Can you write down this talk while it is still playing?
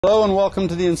Hello and welcome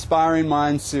to the Inspiring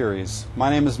Minds series.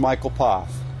 My name is Michael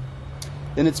Poff.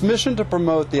 In its mission to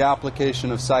promote the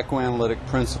application of psychoanalytic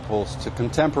principles to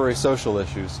contemporary social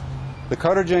issues, the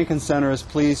Carter-Jenkins Center is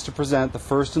pleased to present the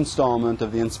first installment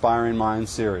of the Inspiring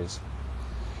Minds series.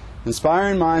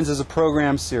 Inspiring Minds is a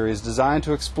program series designed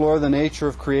to explore the nature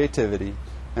of creativity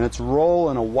and its role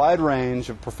in a wide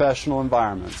range of professional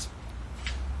environments.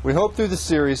 We hope through the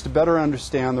series to better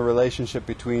understand the relationship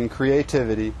between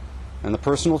creativity and the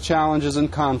personal challenges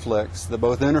and conflicts that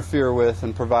both interfere with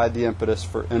and provide the impetus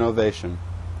for innovation.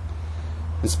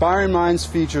 Inspiring Minds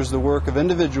features the work of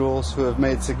individuals who have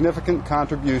made significant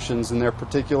contributions in their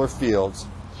particular fields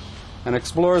and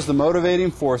explores the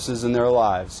motivating forces in their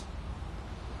lives.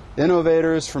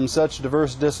 Innovators from such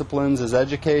diverse disciplines as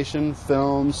education,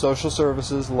 film, social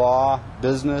services, law,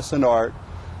 business, and art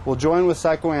will join with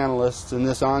psychoanalysts in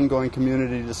this ongoing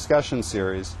community discussion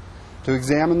series to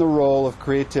examine the role of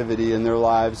creativity in their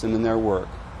lives and in their work.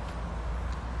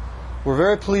 We're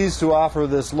very pleased to offer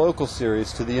this local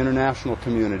series to the international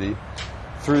community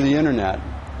through the internet,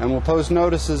 and will post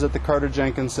notices at the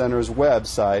Carter-Jenkins Center's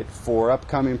website for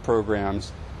upcoming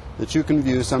programs that you can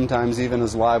view sometimes even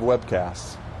as live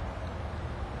webcasts.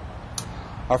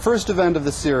 Our first event of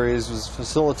the series was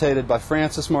facilitated by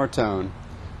Marton,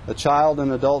 a child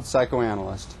and adult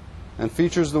psychoanalyst, and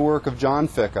features the work of John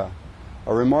Ficca,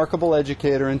 a remarkable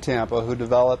educator in Tampa who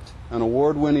developed an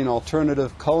award-winning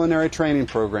alternative culinary training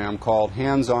program called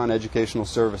Hands-On Educational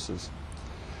Services.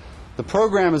 The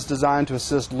program is designed to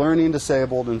assist learning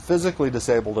disabled and physically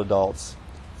disabled adults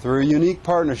through a unique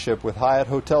partnership with Hyatt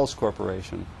Hotels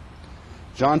Corporation.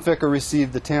 John Ficca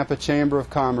received the Tampa Chamber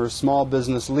of Commerce Small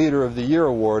Business Leader of the Year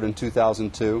Award in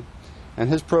 2002, and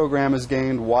his program has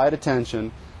gained wide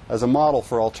attention as a model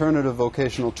for alternative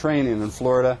vocational training in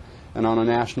Florida and on a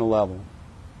national level.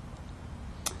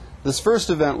 This first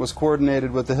event was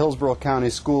coordinated with the Hillsborough County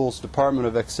Schools Department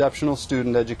of Exceptional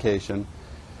Student Education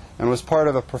and was part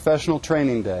of a professional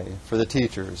training day for the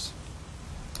teachers.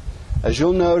 As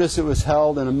you'll notice, it was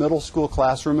held in a middle school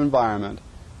classroom environment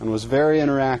and was very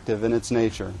interactive in its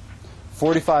nature.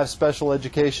 45 special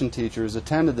education teachers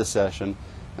attended the session,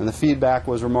 and the feedback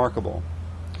was remarkable.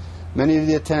 Many of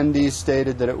the attendees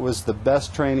stated that it was the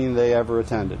best training they ever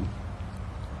attended.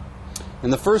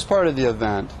 In the first part of the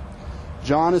event,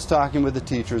 John is talking with the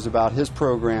teachers about his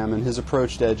program and his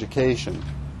approach to education.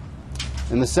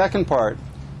 In the second part,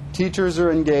 teachers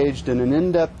are engaged in an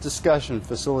in-depth discussion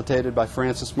facilitated by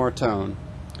Marton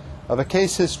of a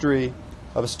case history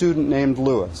of a student named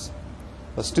Lewis,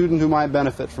 a student who might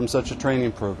benefit from such a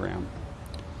training program.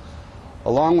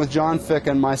 Along with John Ficca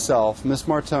and myself, Ms.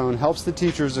 Marton helps the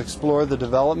teachers explore the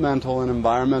developmental and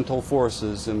environmental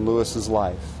forces in Lewis's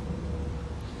life.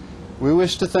 We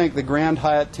wish to thank the Grand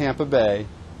Hyatt Tampa Bay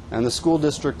and the School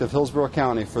District of Hillsborough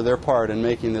County for their part in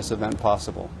making this event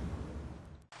possible.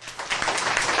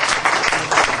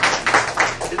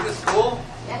 Isn't this cool?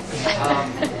 Yes.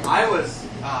 I was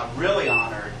really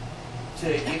honored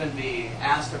to even be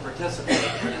asked to participate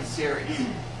in this series.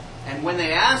 And when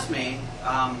they asked me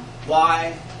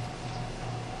why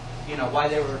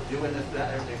they were doing this, they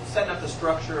were setting up the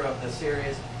structure of the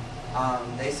series,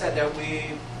 they said that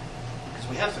we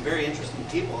have some very interesting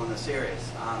people in the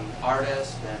series,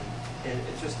 artists, and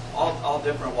it's just all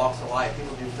different walks of life.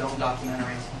 People do film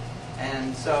documentaries.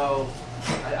 And so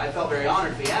I felt very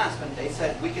honored to be asked, and they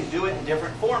said we can do it in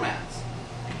different formats.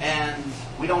 And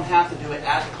we don't have to do it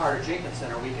at the Carter-Jenkins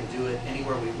Center. We can do it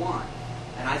anywhere we want.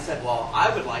 And I said, well,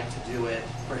 I would like to do it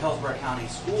for Hillsborough County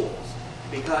schools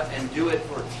and do it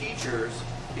for teachers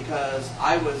because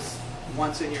I was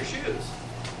once in your shoes.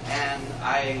 And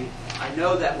I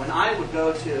know that when I would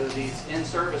go to these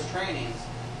in-service trainings,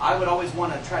 I would always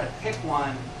want to try to pick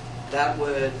one that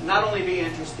would not only be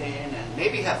interesting and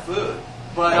maybe have food,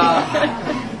 but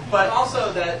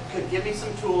also that could give me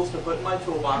some tools to put in my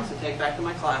toolbox to take back to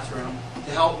my classroom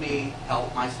to help me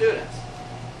help my students.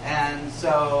 And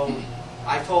so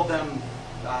I told them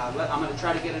I'm going to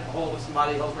try to get a hold of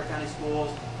somebody at Hillsborough County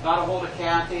Schools. Got a hold of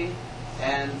Kathy.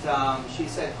 And she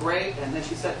said, great. And then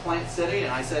she said Plant City.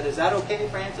 And I said, is that okay,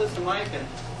 Francis and Mike? And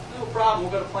no problem,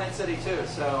 we'll go to Plant City too.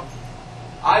 So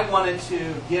I wanted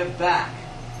to give back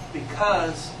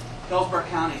because Hillsborough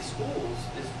County Schools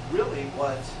is really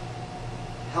what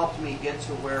helped me get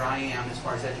to where I am as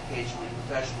far as educationally and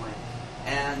professionally.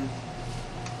 And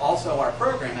also our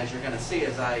program, as you're going to see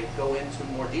as I go into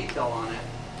more detail on it,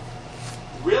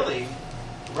 really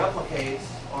replicates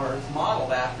or is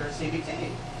modeled after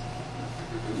CBT.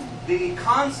 The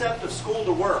concept of school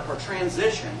to work or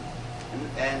transition,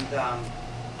 and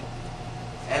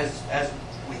as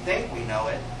we think we know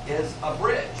it, is a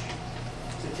bridge.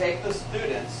 to take the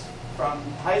students from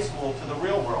high school to the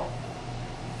real world.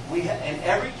 In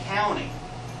every county,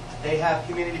 they have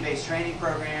community-based training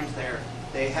programs.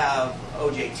 They have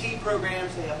OJT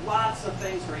programs. They have lots of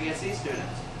things for ESE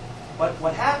students. But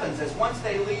what happens is once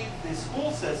they leave the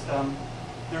school system,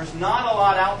 there's not a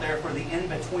lot out there for the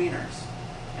in-betweeners.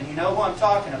 And you know who I'm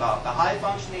talking about. The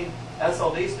high-functioning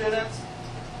SLD students,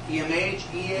 EMH,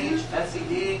 EH,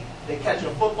 SED, they catch a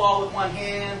football with one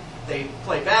hand, they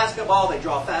play basketball, they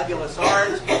draw fabulous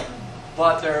art,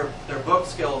 but their book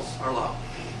skills are low.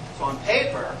 So on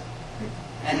paper,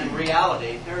 and in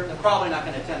reality, they're probably not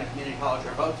going to attend a community college or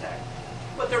a VOTEC.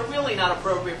 But they're really not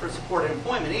appropriate for supported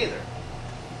employment either.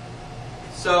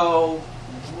 So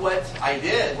what I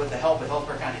did with the help of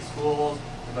Hillsborough County Schools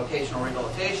and vocational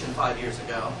rehabilitation 5 years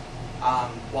ago,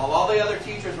 while all the other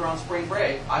teachers were on spring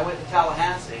break, I went to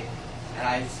Tallahassee and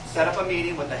I set up a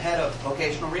meeting with the head of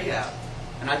vocational rehab.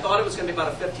 And I thought it was going to be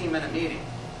about a 15-minute meeting.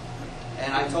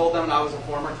 And I told them I was a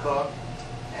former cook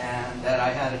and that I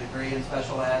had a degree in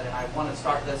special ed, and I want to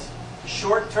start this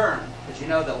short term, because you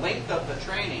know the length of the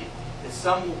training is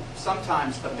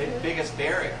sometimes the biggest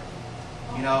barrier.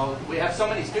 You know, we have so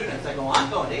many students that go, I'm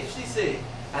going to HCC,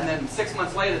 and then 6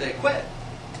 months later they quit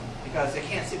because they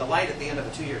can't see the light at the end of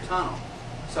a 2-year tunnel.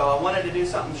 So I wanted to do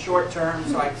something short term,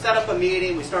 so I set up a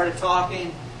meeting, we started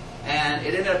talking, and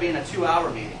it ended up being a 2-hour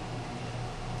meeting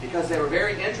because they were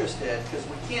very interested, because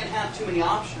we can't have too many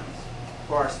options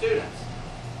for our students.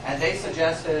 And they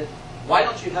suggested, why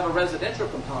don't you have a residential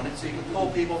component so you can pull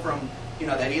people from, you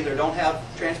know, that either don't have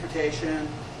transportation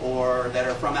or that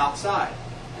are from outside.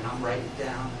 And I'm writing it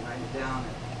down and writing it down.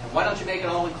 And why don't you make it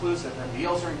all inclusive? And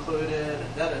meals are included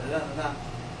and da-da-da-da-da.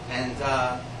 And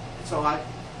so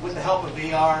with the help of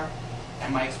VR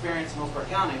and my experience in Hillsborough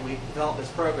County, we developed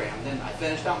this program. And then I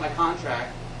finished out my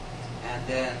contract and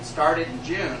then started in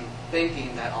June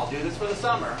thinking that I'll do this for the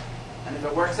summer, and if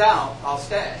it works out, I'll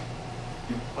stay.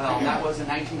 Well, that was in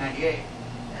 1998,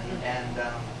 and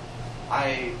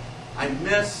I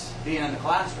miss being in the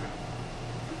classroom,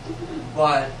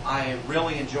 but I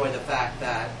really enjoy the fact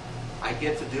that I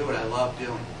get to do what I love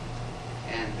doing,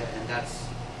 and that's,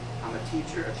 I'm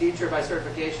a teacher by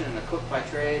certification and a cook by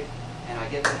trade, and I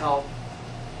get to help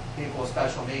people with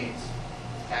special needs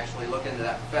actually look into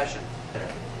that profession.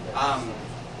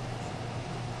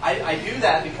 I do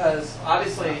that because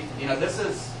obviously, you know, this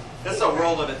is a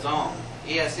world of its own.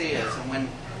 ESE is, and when,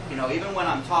 you know, even when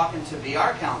I'm talking to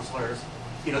VR counselors,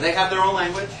 you know, they have their own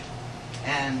language,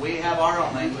 and we have our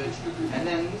own language, and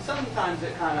then sometimes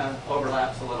it kind of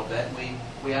overlaps a little bit.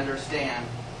 We understand,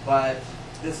 but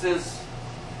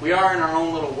we are in our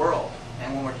own little world,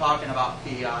 and when we're talking about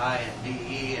PI and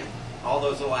DE and all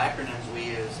those little acronyms we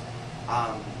use,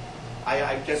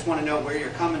 I just want to know where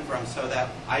you're coming from so that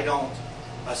I don't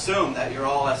assume that you're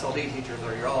all SLD teachers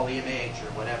or you're all EMH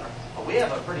or whatever. But we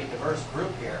have a pretty diverse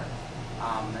group here,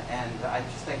 and I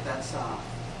just think that's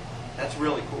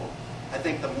really cool. I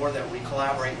think the more that we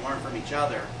collaborate and learn from each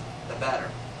other, the better.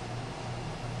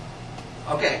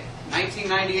 Okay,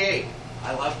 1998.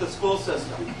 I left the school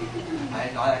system.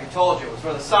 Like I told you, it was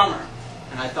for the summer,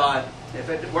 and I thought if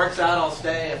it works out, I'll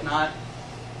stay. If not,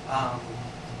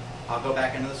 I'll go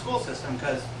back into the school system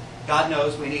because God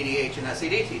knows we need EH and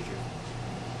SED teachers.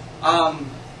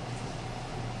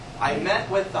 I met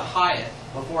with the Hyatt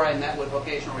before I met with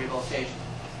vocational rehabilitation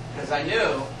because I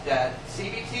knew that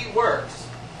CBT works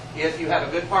if you have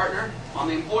a good partner on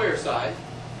the employer side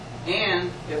and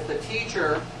if the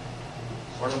teacher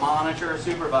or the monitor,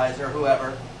 supervisor,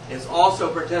 whoever, is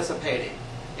also participating.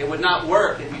 It would not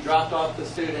work if you dropped off the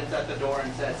students at the door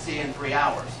and said, see you in 3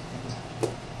 hours.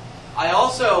 I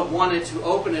also wanted to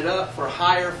open it up for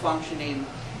higher functioning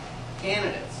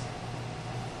candidates.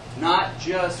 Not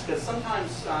just, because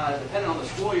sometimes, depending on the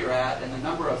school you're at and the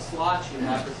number of slots you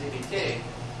have for CBT,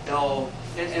 they'll,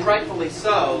 and rightfully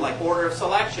so, like order of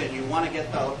selection, you want to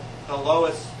get the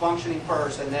lowest functioning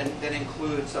first and then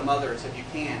include some others if you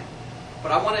can.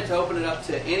 But I wanted to open it up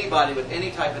to anybody with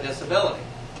any type of disability.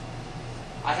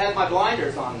 I had my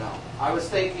blinders on though. I was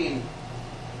thinking,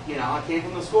 you know, I came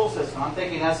from the school system. I'm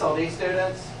thinking SLD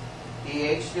students,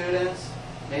 EH students,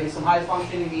 maybe some high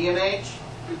functioning EMH.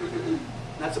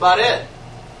 That's about it.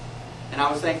 And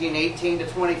I was thinking 18 to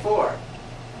 24.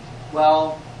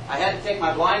 Well, I had to take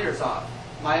my blinders off.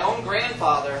 My own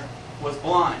grandfather was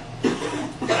blind,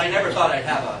 but I never thought I'd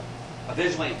have a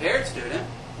visually impaired student.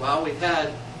 Well, we've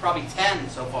had probably 10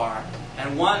 so far,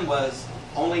 and one was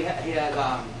he had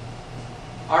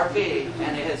RP,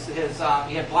 and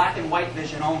he had black and white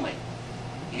vision only.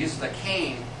 He uses a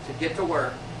cane to get to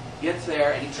work, gets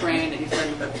there, and he trained, and he's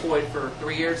been employed for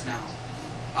 3 years now.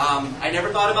 I never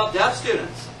thought about deaf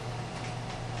students.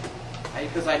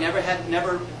 because I never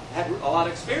had a lot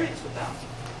of experience with them.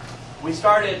 We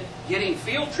started getting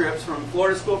field trips from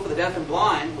Florida School for the Deaf and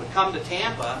Blind, would come to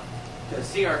Tampa to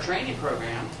see our training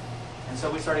program, and so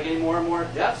we started getting more and more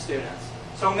deaf students.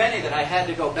 So many that I had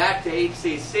to go back to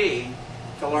HCC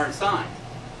to learn sign,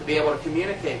 to be able to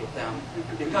communicate with them,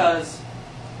 because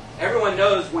everyone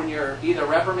knows when you're either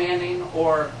reprimanding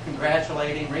or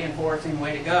congratulating, reinforcing,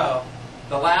 way to go,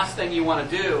 the last thing you want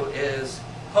to do is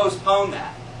postpone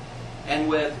that. And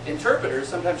with interpreters,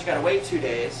 sometimes you got to wait 2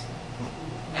 days,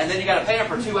 and then you got to pay them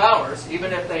for 2 hours,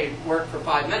 even if they work for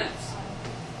 5 minutes.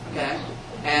 Okay?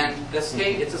 And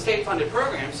it's a state-funded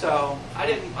program, so I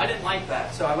didn't like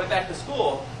that. So I went back to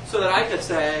school so that I could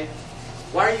say,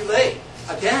 "Why are you late?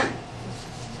 Again?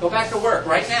 Go back to work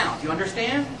right now. Do you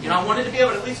understand?" I wanted to be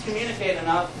able to at least communicate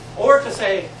enough, or to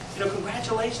say,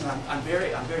 "Congratulations, I'm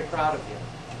very proud of you.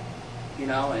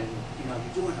 And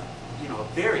you're doing a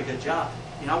very good job."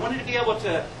 I wanted to be able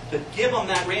to give them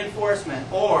that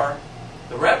reinforcement or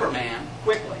the reprimand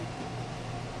quickly.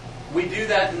 We do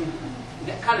that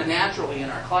kind of naturally in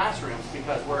our classrooms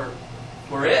because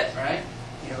we're it, right?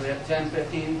 We have 10,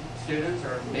 15 students,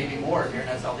 or maybe more if you're an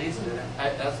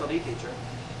SLD teacher.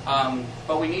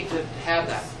 But we need to have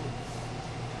that.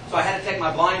 So I had to take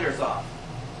my blinders off.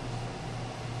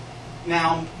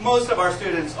 Now, most of our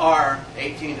students are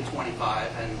 18 to 25,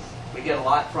 and we get a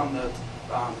lot from the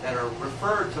that are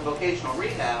referred to vocational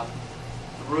rehab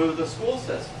through the school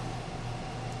system.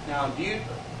 Now, do you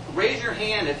raise your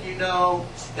hand if you know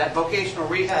that vocational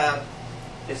rehab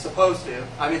is supposed to?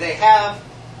 They have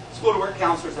school-to-work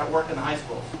counselors that work in the high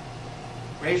schools.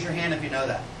 Raise your hand if you know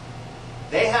that.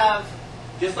 They have,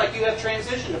 just like you have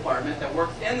transition department that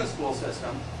works in the school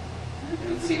system,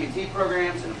 in CBT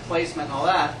programs and placement and all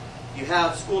that, you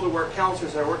have school-to-work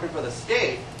counselors that are working for the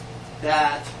state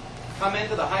that come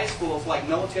into the high schools like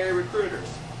military recruiters.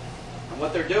 And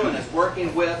what they're doing is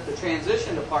working with the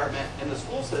transition department in the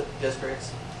school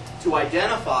districts to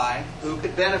identify who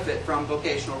could benefit from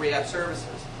vocational rehab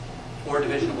services or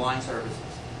Division of Blind services.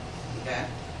 Okay?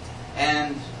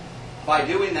 And by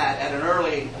doing that at an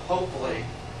early, hopefully,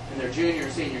 in their junior or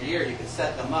senior year, you can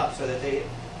set them up so that they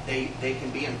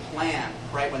can be in plan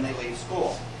right when they leave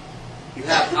school. You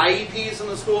have IEPs in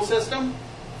the school system,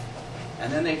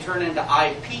 and then they turn into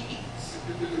IPEs,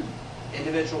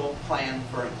 Individual Plan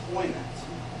for Employment,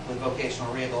 with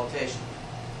vocational rehabilitation.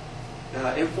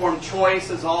 Informed choice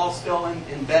is all still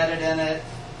embedded in it.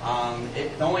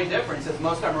 The only difference is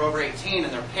most of them are over 18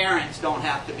 and their parents don't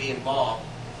have to be involved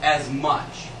as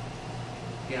much.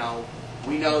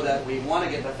 We know that we want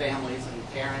to get the families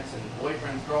and parents and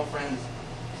boyfriends, girlfriends,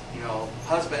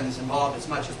 husbands involved as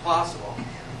much as possible.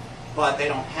 But they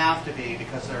don't have to be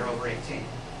because they're over 18.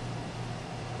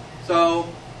 So,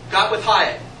 got with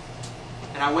Hyatt.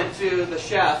 And I went to the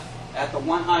chef at the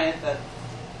one Hyatt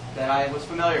that I was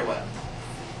familiar with.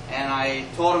 And I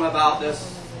told him about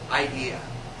this idea.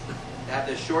 To have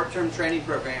this short-term training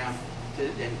program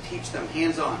and teach them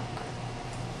hands-on.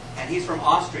 And he's from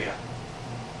Austria.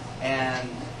 And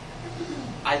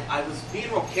I was being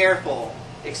real careful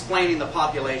explaining the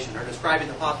population or describing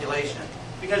the population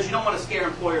because you don't want to scare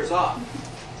employers off.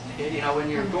 When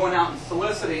you're going out and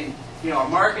soliciting, or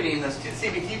marketing this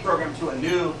CBT program to a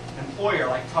new employer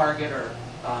like Target or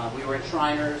we were at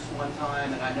Shriners one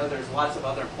time, and I know there's lots of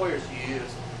other employers you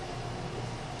use.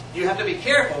 You have to be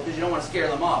careful because you don't want to scare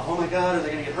them off. Oh my God, are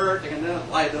they going to get hurt? They're going to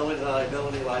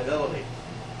liability.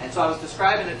 And so I was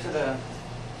describing it to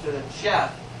the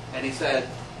chef, and he said,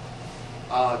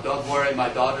 "Don't worry, my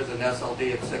daughter's an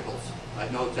SLD at Sickles. I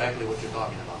know exactly what you're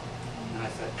talking about." And I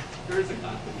said, "There is a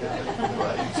guy."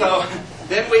 Right. So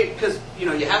then because you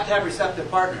have to have receptive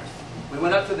partners. We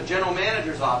went up to the general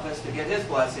manager's office to get his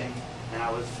blessing, and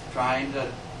I was trying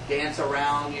to dance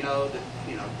around,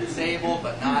 disabled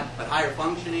but higher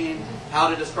functioning, how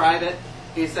to describe it.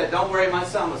 He said, "Don't worry, my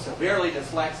son was severely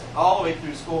dyslexic all the way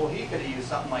through school. He could have used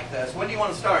something like this. When do you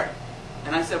want to start?"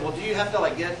 And I said, "Well, do you have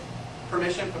to get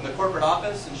permission from the corporate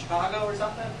office in Chicago or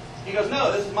something?" He goes,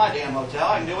 "No, this is my damn hotel.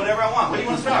 I can do whatever I want. When do you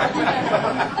want to start?"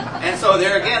 And so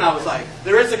there again, I was like,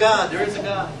 there is a God, there is a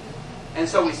God. And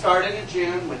so we started in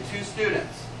June with 2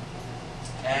 students.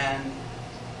 And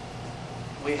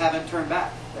we haven't turned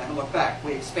back. We haven't looked back.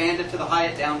 We expanded to the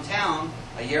Hyatt downtown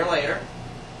a year later.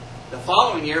 The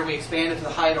following year, we expanded to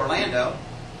the Hyatt Orlando.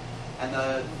 And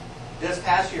this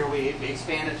past year, we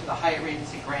expanded to the Hyatt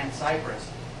Regency Grand Cypress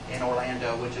in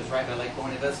Orlando, which is right by Lake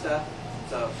Buena Vista.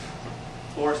 It's a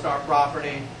 4-star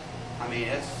property.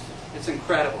 It's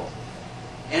incredible.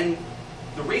 And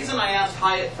the reason I asked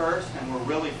Hyatt first, and we're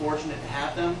really fortunate to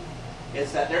have them,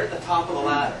 is that they're at the top of the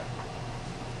ladder.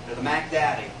 They're the Mac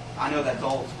Daddy. I know that's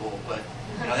old school, but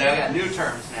you know, they've got new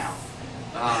terms now.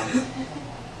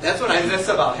 That's what I miss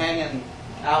about hanging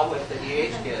out with the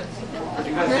EH kids,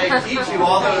 because they teach you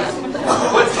all those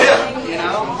what's hip, you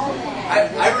know.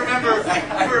 I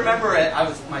remember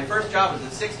my first job was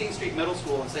at 16th Street Middle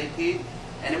School in St. Pete,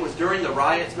 and it was during the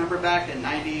riots. Remember back in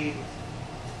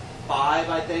 '95,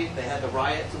 I think they had the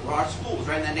riots. Our school was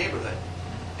right in that neighborhood,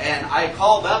 and I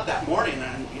called up that morning,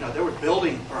 and you know there were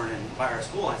buildings burning by our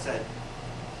school. I said,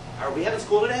 "Are we having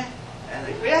school today?" And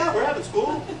they, "Yeah, we're having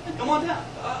school. Come on down.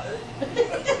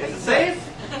 Is it safe?"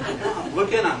 I'm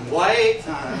looking, I'm white. Oh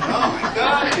my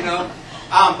God, you know.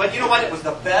 But you know what? It was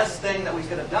the best thing that we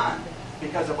could have done,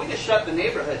 because if we just shut the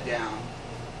neighborhood down,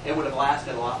 it would have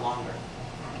lasted a lot longer.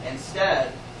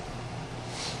 Instead,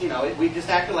 you know, we just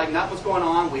acted like nothing was going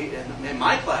on. In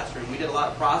my classroom, we did a lot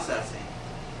of processing.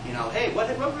 You know, hey, what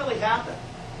really happened?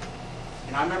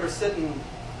 And I remember sitting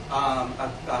down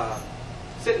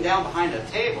behind a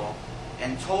table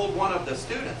and told one of the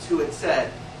students who had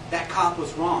said, that cop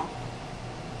was wrong.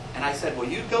 And I said, well,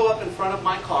 you go up in front of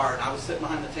my car, and I was sitting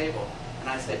behind the table, and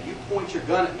I said, you point your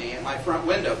gun at me at my front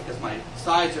window because my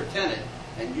sides are tinted,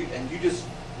 and you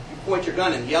point your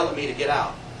gun and yell at me to get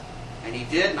out. And he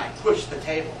did, and I pushed the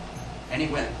table, and he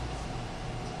went.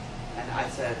 And I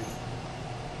said,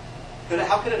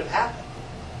 how could it have happened?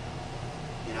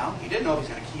 You know, he didn't know if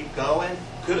he was going to keep going.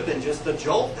 Could have been just the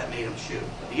jolt that made him shoot.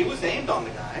 But he was aimed on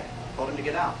the guy, told him to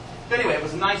get out. But anyway, it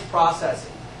was nice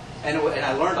processing, and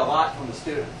I learned a lot from the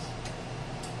students.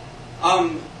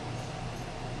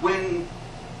 When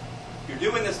you're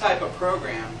doing this type of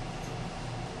program,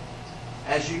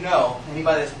 as you know,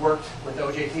 anybody that's worked with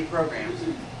OJT programs,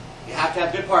 you have to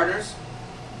have good partners,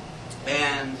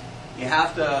 and you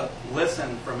have to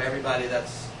listen from everybody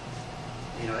that's,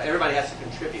 you know, everybody has to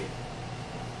contribute.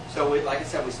 So like I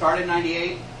said, we started in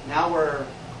 '98. Now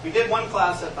we did one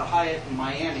class at the Hyatt in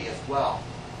Miami as well.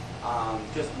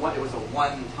 It was a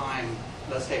one-time,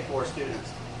 let's say 4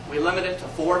 students. We limit it to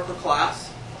 4 per class,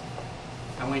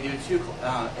 and we do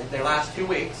they last 2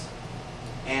 weeks.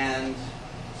 And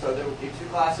so there will be 2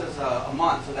 classes a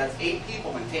month, so that's 8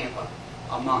 people in Tampa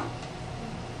a month.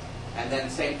 And then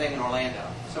same thing in Orlando.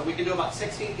 So we can do about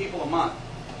 16 people a month.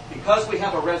 Because we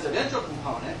have a residential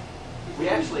component, we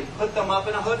actually put them up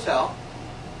in a hotel.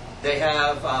 They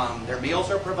have, their meals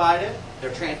are provided,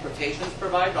 their transportation is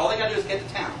provided. All they got to do is get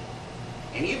to town.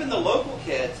 And even the local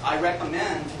kids, I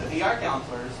recommend to the VR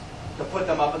counselors to put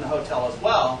them up in the hotel as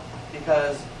well,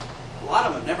 because a lot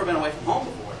of them have never been away from home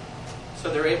before. So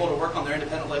they're able to work on their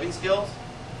independent living skills,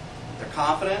 their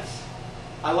confidence.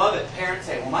 I love it. Parents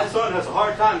say, well, my son has a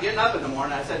hard time getting up in the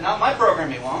morning. I said, no, my program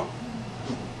he won't.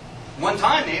 One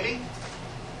time, maybe.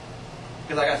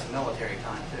 Because I got some military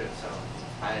time, too. So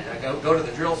I go to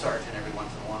the drill sergeant every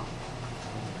once in a while.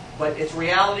 But it's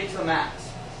reality to the max.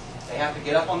 They have to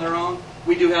get up on their own.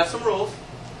 We do have some rules.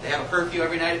 They have a curfew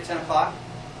every night at 10 o'clock.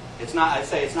 It's not, I'd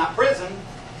say it's not prison,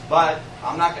 but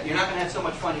you're not going to have so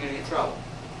much fun you're going to get in trouble.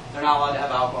 They're not allowed to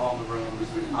have alcohol in the rooms,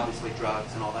 obviously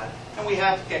drugs and all that. And we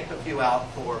have to kick a few out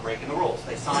for breaking the rules.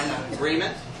 They sign an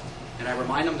agreement, and I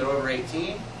remind them they're over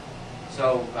 18.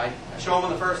 So I show them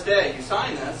on the first day, you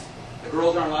sign this. The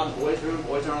girls aren't allowed in the boys' room,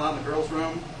 boys aren't allowed in the girls'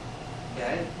 room.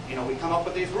 Okay? You know, we come up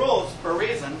with these rules for a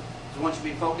reason, because we want you to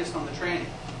be focused on the training.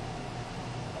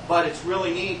 But it's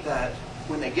really neat that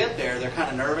when they get there, they're kind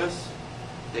of nervous.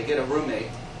 They get a roommate,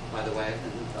 by the way,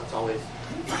 and that's always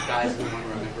guys in one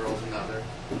room and girls in another.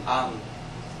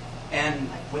 And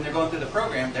when they're going through the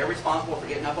program, they're responsible for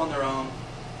getting up on their own.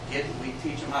 We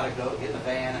teach them how to get in the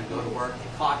van and go to work.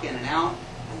 They clock in and out.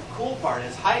 And the cool part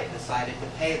is Hyatt decided to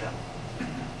pay them.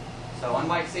 So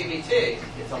unlike CBT,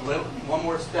 it's one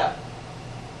more step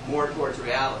more towards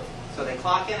reality. So they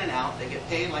clock in and out. They get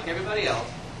paid like everybody else.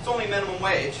 It's only minimum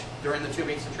wage during the 2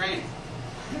 weeks of training.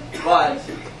 But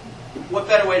what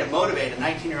better way to motivate a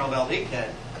 19-year-old LD kid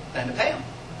than to pay them?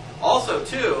 Also,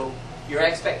 too, your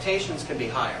expectations can be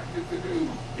higher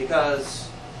because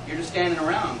you're just standing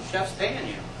around. Chef's paying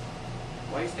you.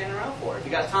 What are you standing around for? If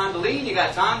you got time to lean, you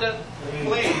got time to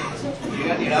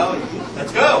clean. You know,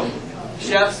 let's go.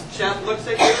 Chef looks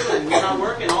at you and you're not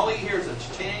working. All he hears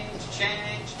is change,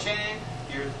 change, change.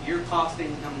 You're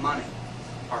costing him money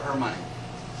or her money.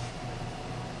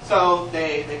 So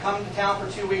they come to town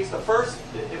for 2 weeks.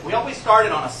 We always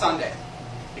started on a Sunday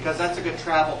because that's a good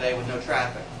travel day with no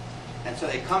traffic. And so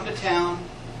they come to town.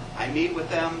 I meet with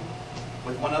them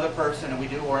with one other person, and we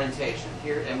do orientation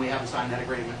here. And we haven't signed that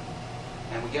agreement.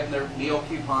 And we give them their meal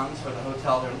coupons for the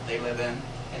hotel they live in.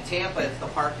 In Tampa, it's the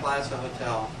Park Plaza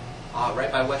Hotel,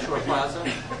 right by West Shore Plaza,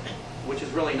 which is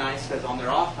really nice because on their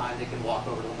off time they can walk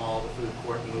over to the mall, the food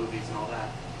court, the movies, and all that.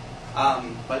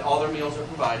 but all their meals are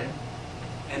provided.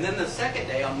 And then the second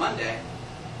day, on Monday,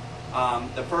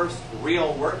 the first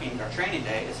real working or training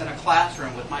day, is in a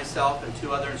classroom with myself and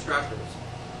 2 other instructors.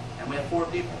 And we have 4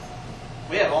 people.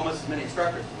 We have almost as many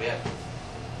instructors as we have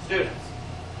students.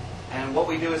 And what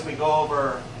we do is we go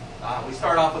over, we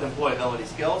start off with employability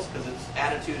skills, because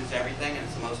attitude is everything and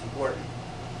it's the most important.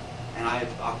 And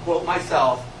I'll quote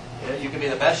myself, you can be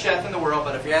the best chef in the world,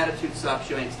 but if your attitude sucks,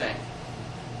 you ain't staying.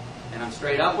 And I'm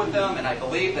straight up with them, and I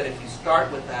believe that if you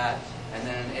start with that and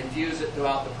then infuse it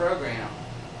throughout the program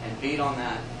and beat on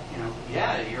that,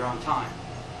 yeah, you're on time.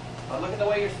 But look at the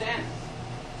way you're standing.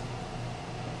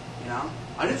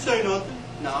 I didn't say nothing.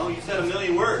 No, you said a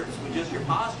million words with just your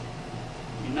posture.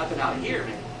 You're nothing out of here,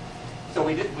 man. So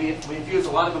we infuse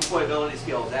a lot of employability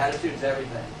skills, attitudes,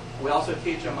 everything. We also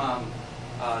teach them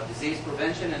disease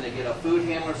prevention, and they get a food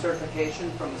handler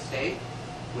certification from the state,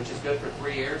 which is good for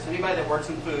 3 years. Anybody that works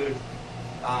in food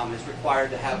is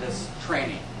required to have this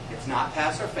training. It's not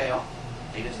pass or fail.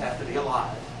 They just have to be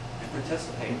alive and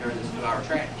participate during this 2-hour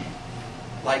training.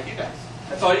 Like you guys.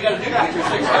 That's all you got to do after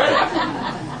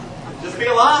 6:30. Just be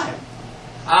alive.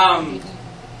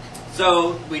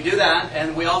 So we do that,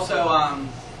 and we also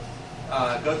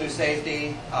go through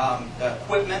safety, the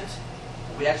equipment.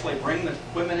 We actually bring the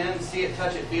equipment in, see it,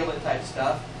 touch it, feel it type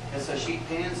stuff. It's a sheet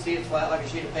pan, see it flat like a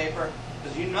sheet of paper.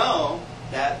 Because you know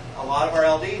that a lot of our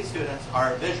LD students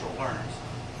are visual learners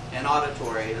and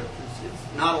auditory.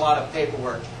 It's not a lot of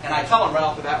paperwork. And I tell them right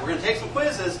off the bat, we're going to take some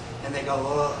quizzes, and they go,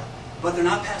 ugh, but they're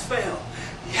not pass-fail.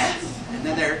 Yes! And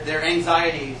then their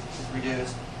anxiety is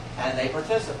reduced, and they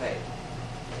participate.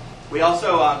 We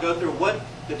also go through what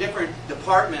the different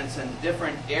departments and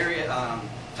different area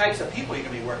types of people you're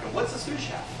going to be working with. What's a sous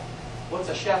chef? What's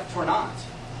a chef tournant?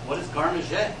 What is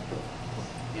garde-manger?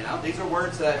 These are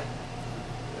words that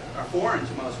are foreign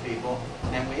to most people,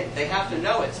 and they have to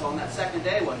know it. So on that second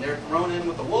day, when they're thrown in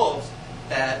with the wolves,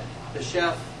 that the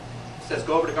chef says,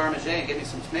 go over to garde-manger and get me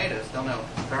some tomatoes, they'll know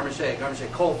garde-manger,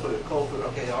 cold food,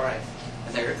 okay, all right.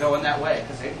 And they're going that way,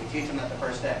 because we teach them that the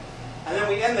first day. And then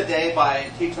we end the day by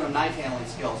teaching them knife handling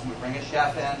skills. And we bring a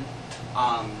chef in.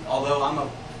 Although I'm a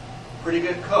pretty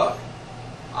good cook,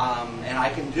 and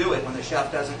I can do it when the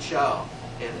chef doesn't show.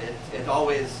 It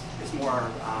always is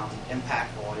more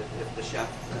impactful if the chef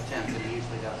attends, and he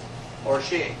usually does. Or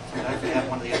she. Sometimes we have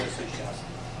one of the other sous chefs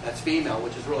that's female,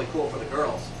 which is really cool for the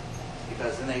girls.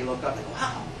 Because then they look up and go,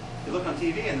 wow. You look on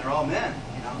TV and they're all men.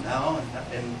 No.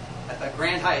 And at the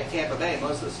Grand Hyatt Tampa Bay,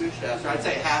 most of the sous chefs, or I'd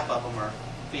say half of them are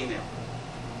female.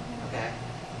 Okay?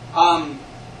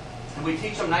 And we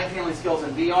teach them knife handling skills,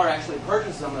 and VR actually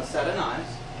purchases them a set of knives.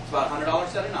 It's about a $100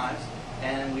 set of knives.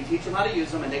 And we teach them how to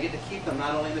use them, and they get to keep them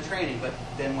not only in the training, but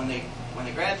then when they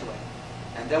graduate.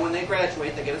 And then when they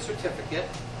graduate, they get a certificate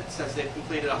that says they've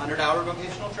completed a 100-hour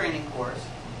vocational training course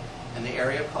in the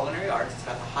area of culinary arts. It's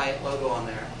got the Hyatt logo on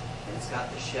there, and it's got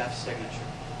the chef's signature.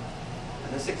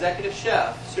 And this executive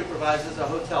chef supervises a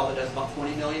hotel that does about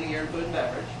 $20 million a year in food and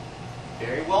beverage.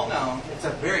 Very well known. It's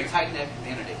a very tight-knit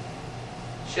community.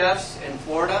 Chefs in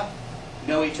Florida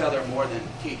know each other more than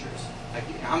teachers. Like,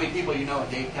 how many people you know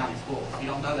at Dade County Schools? You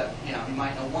don't know that, you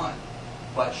might know one.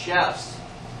 But chefs,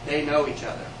 they know each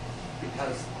other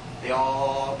because they're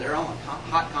on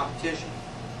hot competition.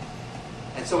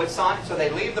 And so so they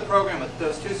leave the program with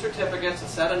those 2 certificates, a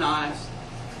set of knives,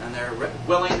 and they're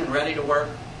willing and ready to work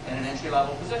in an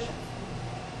entry-level position.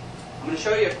 I'm going to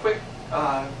show you a quick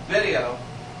video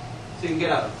so you can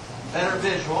get a better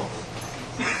visual.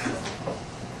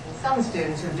 Some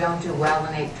students who don't do well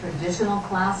in a traditional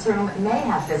classroom may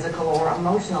have physical or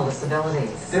emotional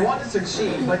disabilities. They want to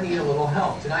succeed but need a little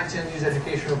help. Tonight's News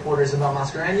Education reporter Isabel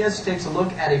Mascareñas takes a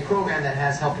look at a program that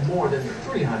has helped more than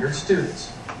 300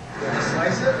 students.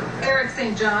 Eric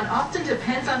St. John often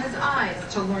depends on his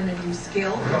eyes to learn a new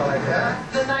skill. Like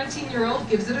that. The 19-year-old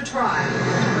gives it a try.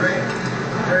 Great.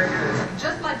 Very good.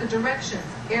 Just like the directions,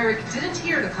 Eric didn't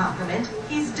hear the compliment.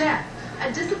 He's deaf.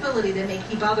 A disability that may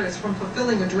keep others from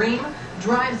fulfilling a dream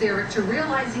drives Eric to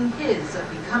realizing his of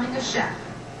becoming a chef.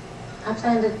 I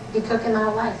plan to be cooking my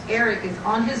whole life. Eric is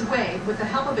on his way with the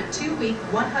help of a 2-week,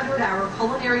 100-hour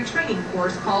culinary training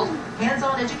course called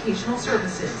Hands-On Educational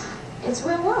Services. It's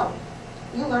real world.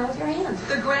 You learn with your hands.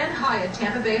 The Grand Hyatt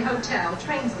Tampa Bay Hotel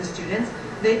trains the students.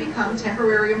 They become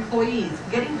temporary employees,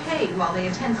 getting paid while they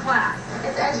attend class.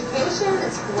 It's education.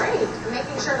 It's great.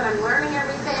 Making sure that I'm learning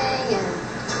everything, and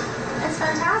it's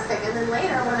fantastic. And then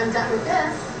later, when I'm done with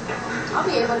this, I'll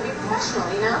be able to be professional,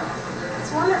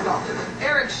 It's wonderful.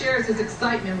 Eric shares his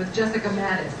excitement with Jessica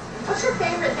Mattis. What's your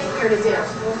favorite thing here to do?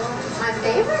 My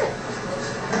favorite?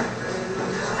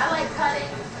 I like cutting.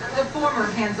 The former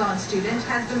hands-on student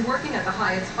has been working at the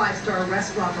Hyatt's five-star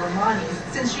restaurant Armani's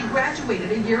since she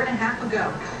graduated a year and a half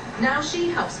ago. Now she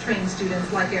helps train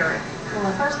students like Eric. Well,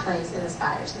 in the first place, it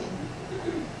inspires me.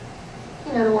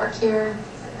 You know, to work here,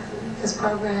 this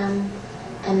program,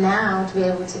 and now to be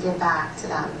able to give back to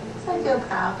them. I feel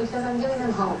proud because I'm giving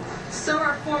them hope. So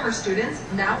are former students,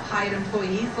 now Hyatt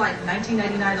employees like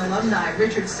 1999 alumni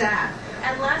Richard Sabb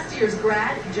and last year's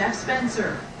grad Jeff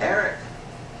Spencer. Eric,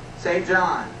 say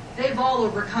John. They've all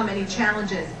overcome any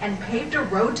challenges and paved a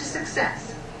road to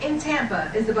success. In Tampa,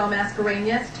 Isabel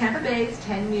Mascareñas, Tampa Bay's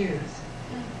 10 News.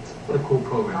 What a cool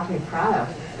program. I'll be proud of.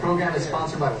 The program is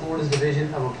sponsored by Florida's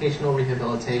Division of Vocational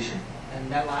Rehabilitation.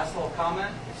 And that last little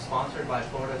comment is sponsored by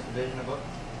Florida's Division of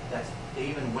That's the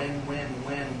even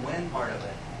win part of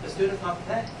it. The students not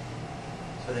pay.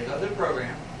 So they go through the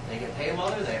program, they get paid while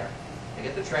they're there, they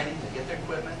get the training, they get the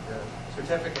equipment, the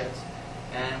certificates,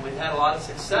 and we've had a lot of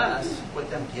success with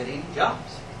them getting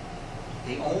jobs.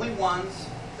 The only ones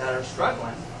that are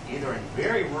struggling, either in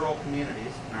very rural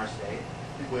communities in our state,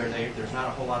 where there's not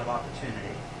a whole lot of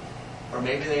opportunity, or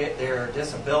maybe their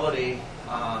disability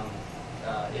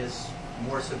is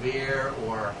more severe,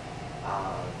 or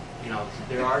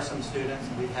there are some students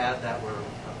we've had that were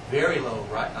very low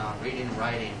reading and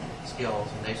writing skills,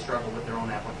 and they struggle with their own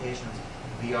applications.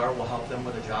 VR will help them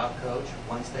with a job coach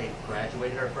once they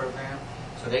graduated our program,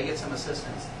 so they get some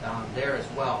assistance there as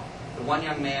well. The one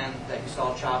young man that you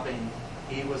saw chopping,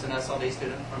 he was an SLD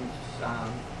student from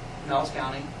Pinellas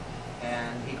County,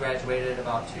 and he graduated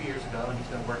about 2 years ago, and he's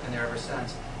been working there ever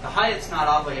since. The Hyatt's not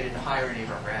obligated to hire any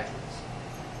of our graduates,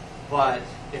 but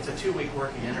it's a 2-week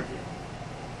working interview.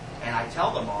 And I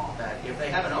tell them all that if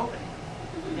they have an opening,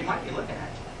 they might be looking at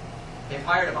you. They've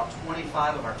hired about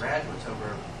 25 of our graduates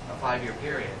over a 5-year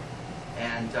period.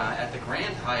 And at the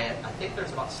Grand Hyatt, I think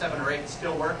there's about 7 or 8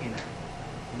 still working there.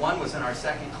 One was in our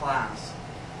second class.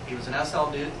 He was an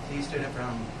SLD student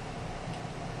from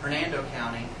Hernando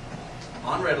County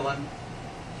on Ritalin,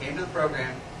 came to the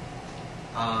program.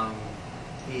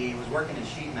 He was working in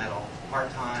sheet metal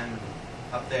part-time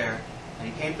up there.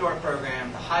 And he came to our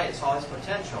program. The Hyatt saw his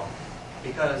potential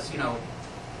because,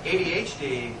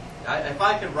 ADHD, if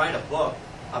I could write a book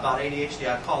about ADHD,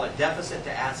 I'd call it deficit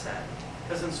to asset.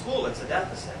 Because in school it's a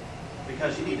deficit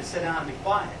because you need to sit down and be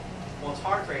quiet. Well, it's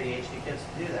hard for ADHD kids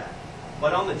to do that.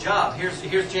 But on the job,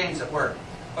 here's James at work.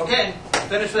 Okay,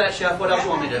 finished with that, chef. What else you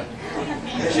want me to do?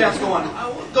 The chef's going,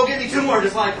 oh, go get me 2 more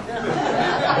just like him.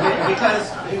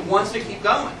 Because he wants to keep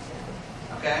going.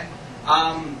 Okay?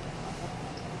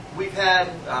 We've had,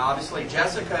 obviously,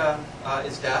 Jessica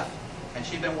is deaf, and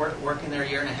she's been working there a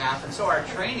year and a half, and so our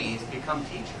trainees become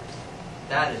teachers.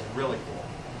 That is really cool.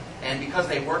 And because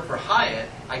they work for Hyatt,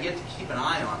 I get to keep an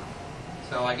eye on them.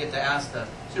 So I get to ask the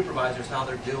supervisors how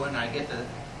they're doing, and I get to,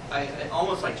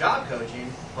 almost like job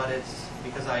coaching, but it's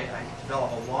because I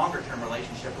develop a longer-term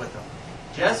relationship with them.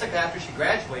 Jessica, after she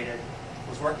graduated,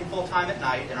 was working full-time at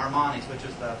night in Armani's, which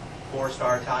is the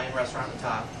 4-star Italian restaurant at the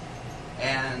top,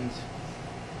 and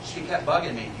she kept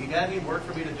bugging me. You got any work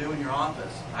for me to do in your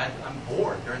office? I'm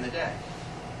bored during the day.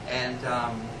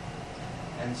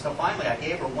 And so finally I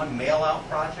gave her one mail-out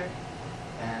project,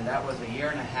 and that was a year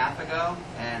and a half ago,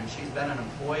 and she's been an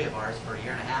employee of ours for a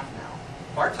year and a half now.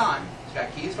 Part-time. She's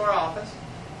got keys to our office.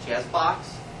 She has a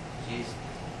box. She's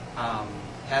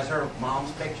has her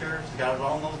mom's picture. She's got it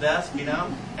all on the desk,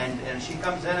 and she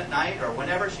comes in at night or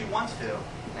whenever she wants to,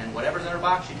 and whatever's in her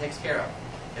box she takes care of.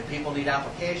 If people need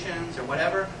applications or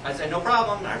whatever, I say, no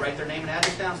problem. And I write their name and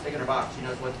address down, stick it in her box. She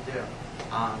knows what to do.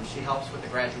 She helps with the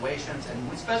graduations,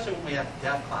 and especially when we have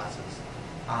deaf classes,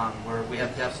 where we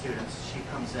have deaf students, she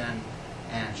comes in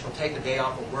and she'll take the day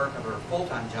off of work of her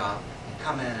full-time job and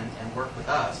come in and work with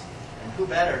us. And who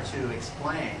better to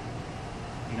explain,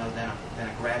 than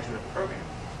a graduate program,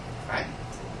 right?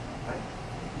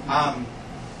 I'm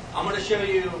going to show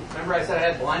you, remember I said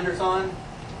I had blinders on?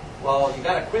 Well, you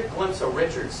got a quick glimpse of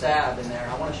Richard Sabb in there.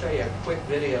 I want to show you a quick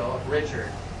video of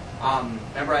Richard.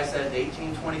 Remember I said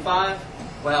 1825?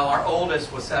 Well, our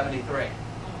oldest was 73.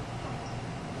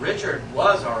 Richard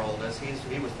was our oldest.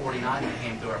 He was 49 when he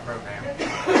came through our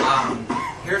program.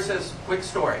 Here's his quick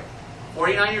story.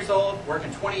 49 years old,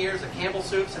 working 20 years at Campbell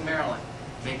Soups in Maryland,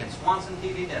 making Swanson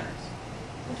TV dinners.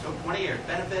 So 20 years,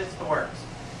 benefits, the works.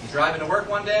 He's driving to work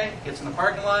one day, gets in the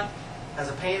parking lot, has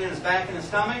a pain in his back and his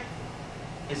stomach.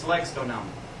 His legs go numb.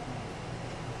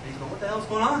 And he's going, what the hell's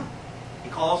going on? He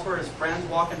calls for his friends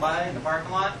walking by in the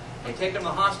parking lot. They take him to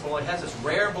the hospital. He has this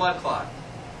rare blood clot.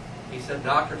 He said the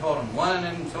doctor told him 1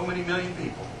 in so many million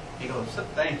people. He goes,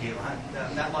 thank you,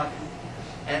 I'm not lucky.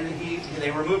 And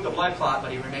they removed the blood clot,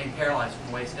 but he remained paralyzed from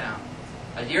the waist down.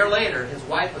 A year later, his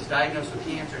wife was diagnosed with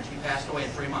cancer and she passed away in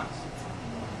 3 months.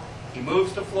 He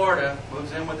moves to Florida,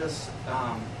 moves in with his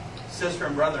sister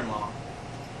and brother-in-law,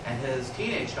 and his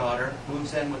teenage daughter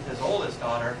moves in with his oldest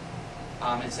daughter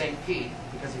in St. Pete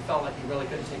because he felt like he really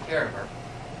couldn't take care of her.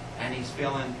 And he's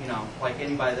feeling, you know, like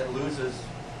anybody that loses,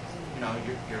 you know,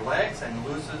 your legs and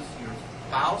loses your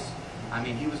spouse. I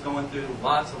mean, he was going through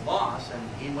lots of loss, and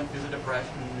he went through the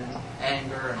depression and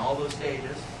anger and all those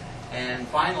stages. And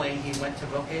finally, he went to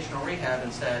vocational rehab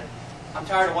and said, I'm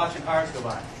tired of watching cars go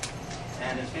by.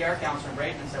 And his VR counselor,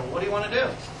 Braden, said, well, what do you want to do?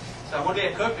 So I want to be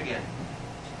a cook again.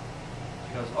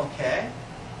 She goes, okay.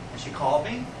 And she called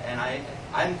me, and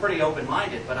I'm pretty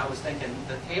open-minded, but I was thinking,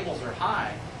 the tables are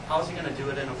high. How is he going to do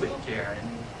it in a wheelchair?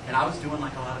 And I was doing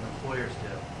like a lot of employers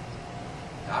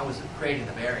do. I was creating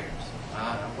the barriers.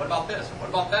 What about this? And what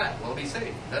about that? Will it be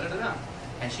safe? Da-da-da-da.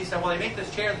 And she said, well, they make this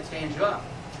chair that stands you up.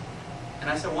 And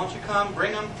I said, why don't you come,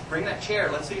 bring that chair.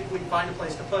 Let's see if we can find a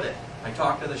place to put it. I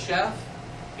talked to the chef.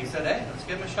 He said, hey, let's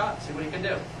give him a shot, see what he can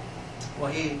do.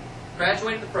 Well, he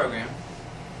graduated the program.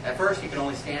 At first, he could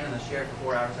only stand in the chair for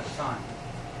 4 hours at a time.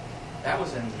 That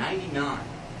was in '99.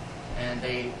 And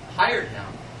they hired him.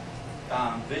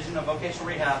 Vision of Vocational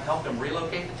Rehab helped him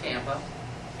relocate to Tampa.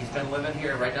 He's been living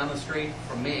here right down the street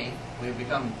from me. We've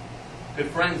become good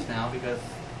friends now because,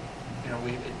 you know,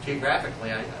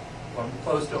 geographically, I'm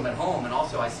close to him at home, and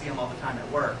also I see him all the time at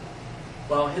work.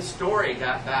 Well, his story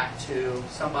got back to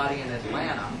somebody in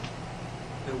Atlanta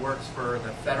who works for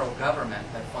the federal government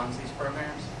that funds these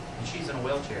programs, and she's in a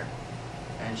wheelchair.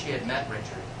 And she had met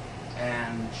Richard.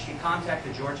 And she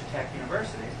contacted Georgia Tech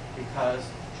University because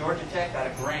Georgia Tech got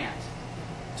a grant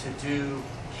to do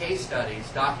case studies,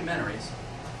 documentaries,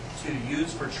 to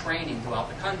use for training throughout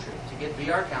the country, to get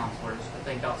VR counselors to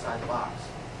think outside the box.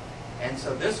 And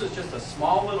so this is just a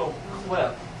small little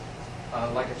clip,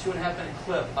 like a 2.5-minute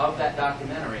clip of that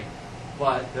documentary,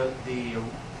 but the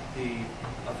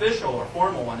official or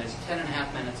formal one is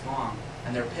 10.5 minutes long,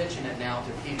 and they're pitching it now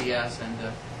to PBS and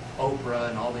to Oprah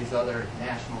and all these other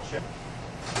national shows.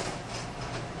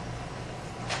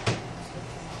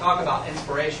 Talk about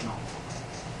inspirational.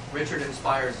 Richard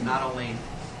inspires not only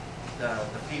the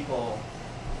people,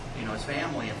 you know, his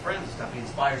family and friends and stuff, he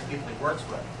inspires people he works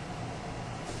with.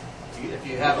 If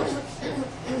you have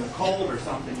a cold or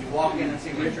something, you walk in and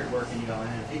see Richard working, you go,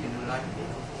 if he can do it, I can do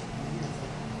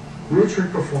it.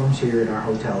 Richard performs here in our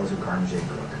hotel as a garde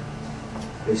cook.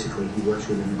 Basically, he works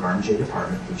within the garde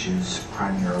department, which is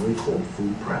primarily cold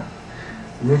food prep.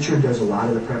 Richard does a lot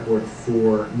of the prep work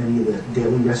for many of the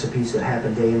daily recipes that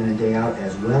happen day in and day out,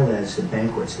 as well as the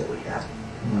banquets that we have.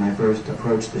 When I first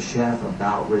approached the chef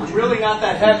about Richard... I'm really not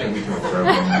that heavy.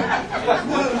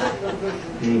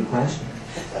 Any questions?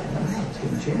 Let's give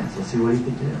him a chance. Let's see what he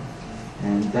can do.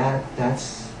 And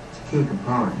that's a key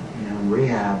component. You know, in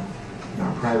rehab, you know,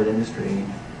 our private industry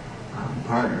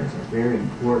partners are very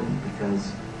important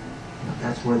because, you know,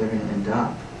 that's where they're going to end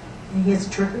up. And he has a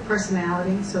terrific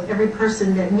personality, so every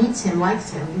person that meets him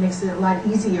likes him. It makes it a lot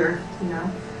easier, you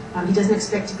know. He doesn't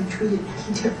expect to be treated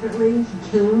any differently. He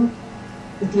came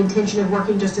with the intention of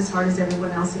working just as hard as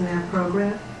everyone else in that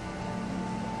program.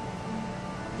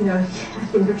 You know, I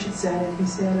think Richard said it. He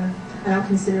said, I don't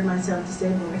consider myself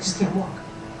disabled. I just can't walk.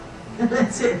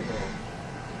 That's it.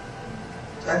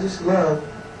 I just love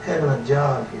having a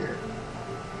job here.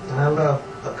 And I love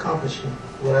accomplishing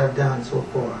what I've done so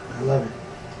far. I love it.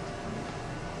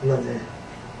 I love that.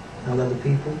 I love the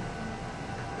people.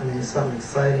 I mean, it's something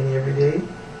exciting every day.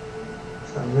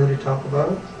 Something new to talk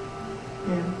about.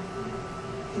 And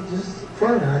it's just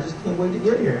fun. I just can't wait to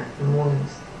get here in the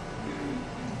mornings.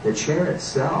 The chair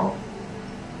itself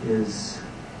is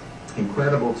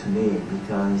incredible to me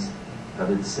because of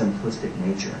its simplistic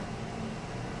nature.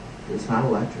 It's not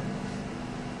electric.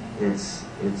 It's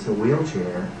a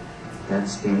wheelchair that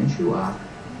stands you up,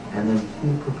 and then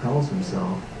he propels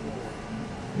himself.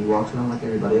 He walks around like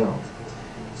everybody else.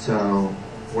 So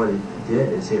what it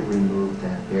did is it removed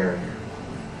that barrier.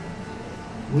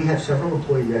 We have several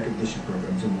employee recognition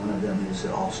programs, and one of them is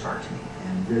the All-Star Team.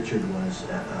 And Richard was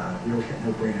a real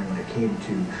no-brainer when it came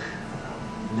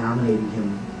to nominating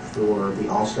him for the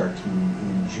All-Star Team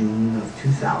in June of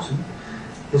 2000.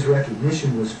 His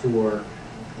recognition was for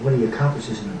what he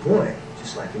accomplishes as an employee,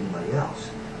 just like anybody else.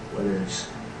 Whether it's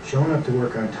showing up to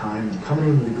work on time and coming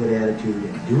in with a good attitude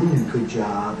and doing a good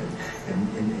job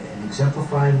and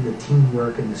exemplifying the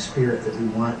teamwork and the spirit that we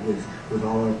want with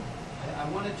all our... I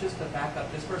wanted just to back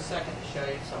up just for a second to show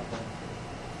you something.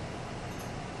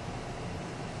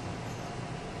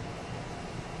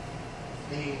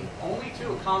 The only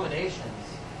two accommodations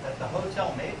that the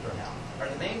hotel made for him, or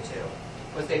the main two,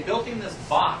 was they built him this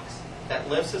box that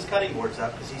lifts his cutting boards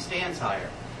up because he stands higher.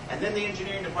 And then the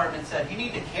engineering department said, you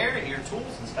need to carry your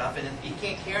tools and stuff, and he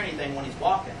can't carry anything when he's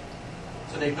walking.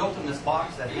 So they built him this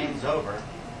box that hangs over.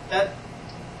 That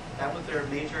was their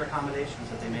major accommodations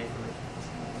that they made for me.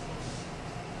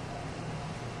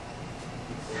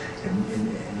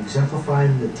 And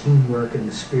exemplifying the teamwork and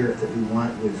the spirit that we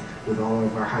want with all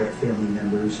of our Hyatt family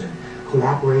members, and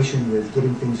cooperation with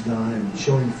getting things done, and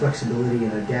showing flexibility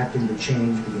and adapting to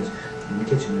change, because in the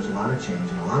kitchen there's a lot of change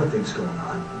and a lot of things going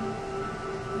on.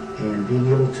 And being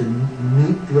able to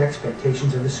meet the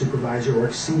expectations of the supervisor or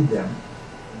exceed them.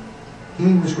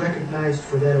 He was recognized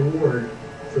for that award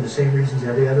for the same reasons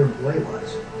every other employee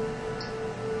was.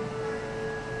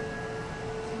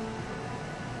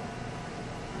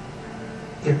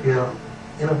 If you're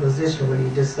in a position where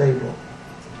you're disabled,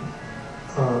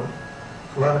 a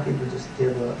lot of people just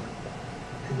give up.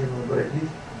 But if you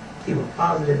keep a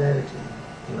positive attitude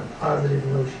and a positive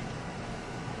emotion,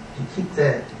 you keep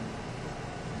that,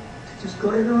 just go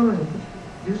ahead on and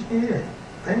use your head.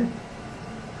 Think.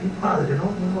 Be positive.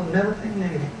 Don't never think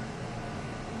negative.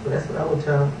 So that's what I would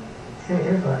tell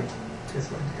everybody.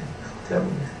 Just like that. I would tell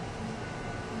them that.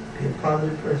 Be a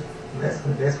positive person.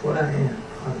 That's what I am.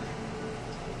 Positive.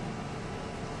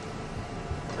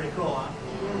 Pretty cool, huh?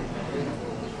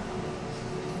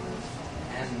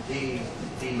 And the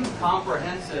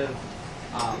comprehensive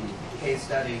case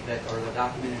study or the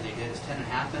documentary they did is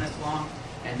 10.5 minutes long,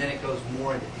 and then it goes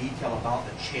more into detail about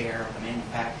the chair, the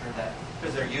manufacturer,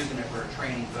 because they're using it for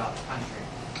training throughout the country.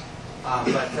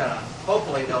 But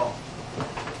hopefully they'll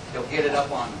get it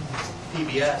up on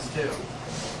PBS too.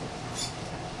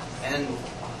 And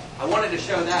I wanted to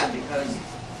show that because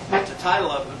the title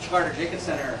of the Carter-Jenkins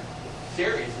Center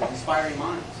series is Inspiring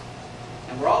Minds.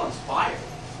 And we're all inspired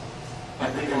by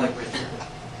people like Richard.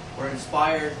 We're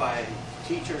inspired by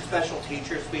teachers, special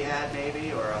teachers we had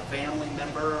maybe, or a family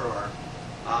member, or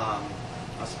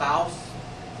a spouse.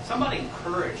 Somebody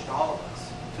encouraged all of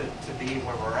us to be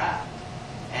where we're at.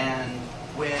 And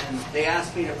when they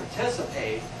asked me to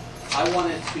participate, I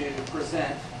wanted to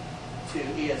present to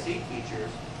ESE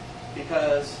teachers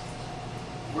because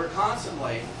we're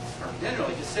constantly, or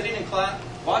generally, just sitting in class,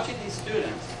 watching these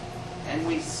students, and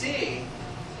we see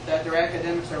that their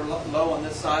academics are low on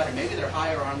this side, or maybe they're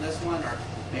higher on this one, or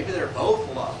maybe they're both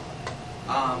low.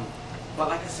 But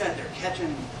like I said, they're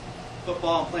catching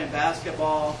football and playing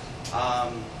basketball,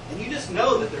 and you just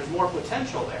know that there's more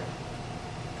potential there.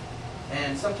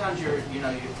 And sometimes you're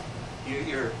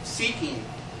seeking,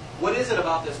 what is it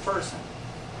about this person?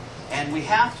 And we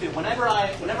have to, whenever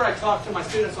I talk to my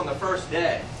students on the first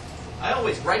day, I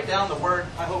always write down the word,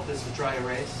 I hope this is dry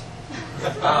erase.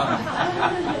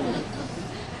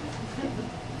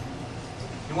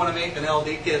 You want to make an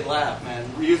LD kid laugh, man.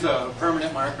 Use a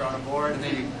permanent marker on a board, and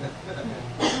then you...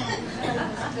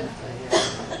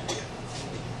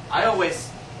 I know it's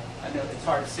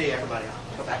hard to see everybody.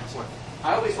 I'll go back and forth.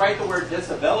 I always write the word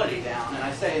disability down, and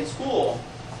I say in school,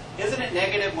 isn't it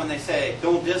negative when they say,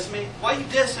 don't diss me? Why are you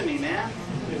dissing me, man?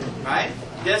 Right?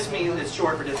 Diss me is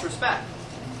short for disrespect.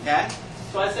 Okay?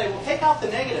 So I say, well, take out the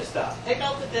negative stuff. Take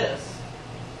out the diss.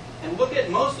 And look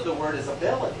at most of the word as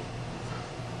ability.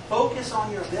 Focus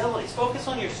on your abilities. Focus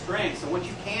on your strengths and what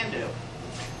you can do.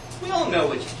 We all know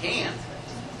what you can't.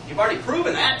 You've already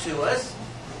proven that to us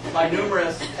by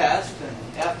numerous tests and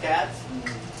FCATs and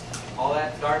all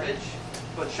that garbage.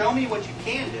 But show me what you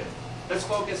can do. Let's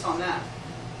focus on that.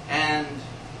 And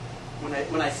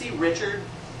when I see Richard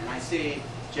and I see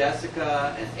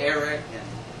Jessica and Eric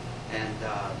and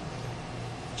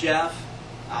Jeff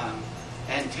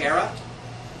and Tara,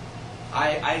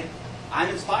 I'm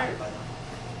inspired by them.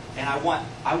 And I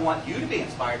want you to be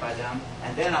inspired by them,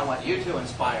 and then I want you to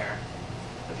inspire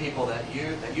the people that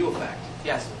you affect.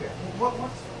 Yes? What's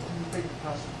the big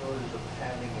possibilities of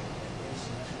having an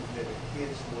institute that the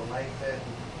kids will like that,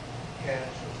 cash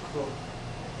or cook,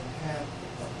 and have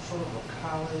sort of a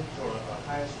college or a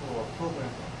high school or program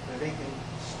where they can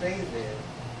stay there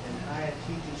and hire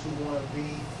teachers who want to be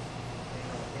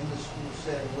in the school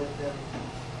setting with them?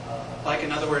 Like,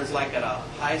 in other words, like at a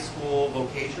high school,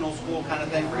 vocational school kind of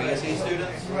thing for ESE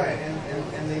students? Right,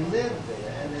 and they live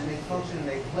there, and then they function, and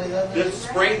they play other... This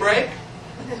spring break,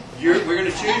 we're going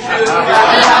to choose you.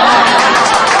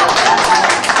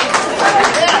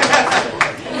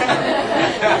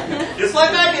 Just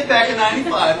like I did back in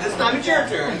 '95, this time it's your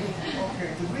turn.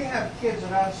 Okay, because we have kids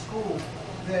at our school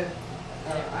that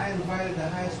I invited the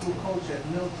high school coach at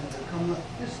Milton to come up.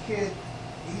 This kid...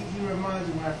 He reminds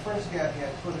me, when I first got here, I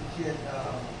taught a kid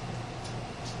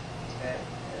at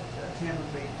Tampa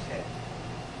Bay Tech.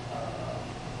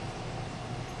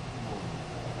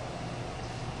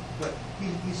 But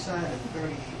he signed a $38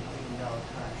 million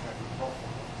contract with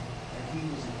Buffalo, and he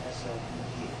was an SLP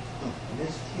kid. And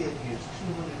this kid is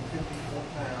 254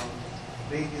 pounds,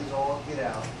 big as all get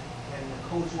out, and the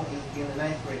coach wanted to be in the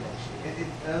 9th grade next year.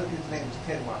 Another kid's name is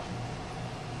Ted Washington.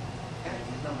 And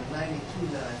he's number 92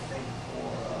 now, I think,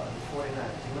 for the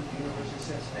 49ers. He went to the University of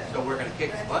Cincinnati. So we're going to kick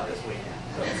his butt this weekend.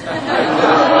 It's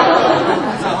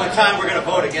the only time we're going to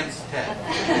vote against Ted.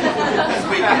 This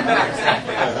weekend.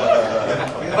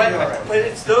 But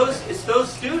it's those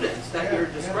students that you're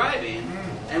describing,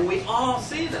 and we all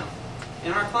see them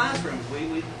in our classrooms.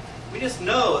 We just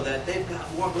know that they've got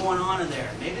more going on in there.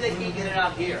 Maybe they can't get it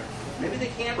out here. Maybe they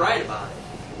can't write about it.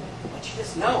 But you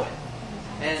just know it.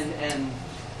 And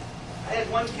I had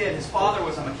one kid, his father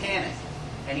was a mechanic,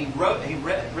 and he read, he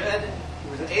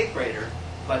was an 8th grader,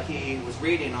 but he was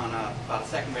reading on about a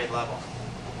 2nd grade level.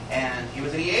 And he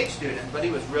was an EH student, but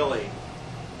he was really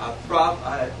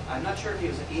I'm not sure if he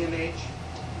was an EMH,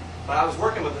 but I was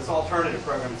working with this alternative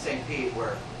program in St. Pete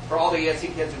where for all the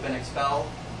ESC kids who've been expelled,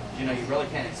 you really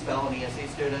can't expel an ESC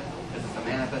student because it's a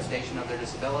manifestation of their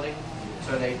disability.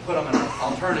 So they put them in an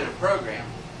alternative program.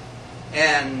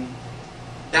 And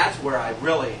that's where I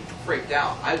really freaked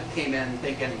out. I came in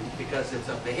thinking because it's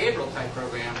a behavioral type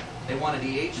program, they wanted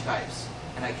EH types.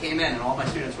 And I came in and all my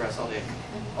students were SLD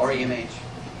or EMH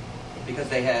because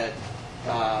they had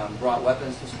brought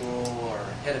weapons to school or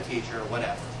hit a teacher or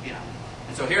whatever,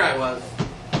 And so here I was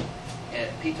at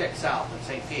P-Tech South in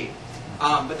St. Pete.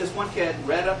 But this one kid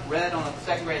read on a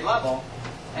 2nd grade level,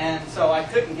 and so I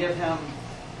couldn't give him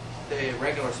the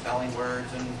regular spelling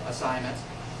words and assignments.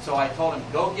 So I told him,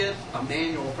 go get a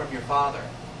manual from your father.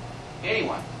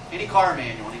 Anyone, any car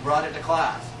manual, and he brought it to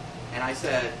class. And I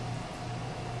said,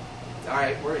 all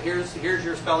right, here's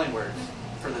your spelling words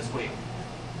for this week.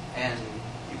 And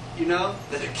you know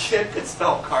that a kid could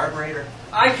spell carburetor?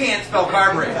 I can't spell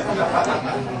carburetor.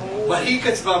 But he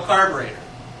could spell carburetor.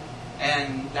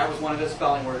 And that was one of his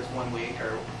spelling words one week.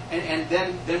 And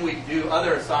then we do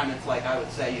other assignments, like I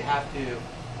would say you have to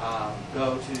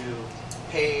go to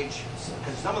page,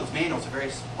 because some of those manuals are very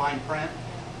fine print,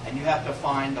 and you have to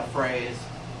find the phrase,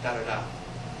 da-da-da.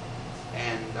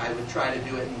 And I would try to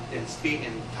do it and speak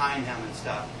and time him and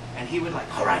stuff. And he would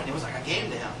all right, it was like a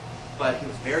game to him. But he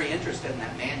was very interested in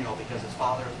that manual because his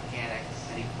father was a mechanic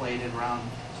and he played it around.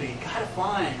 So you got to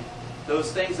find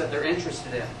those things that they're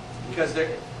interested in, because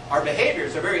our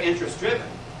behaviors are very interest driven,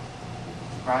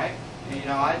 right? And,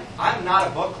 I'm not a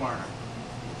book learner.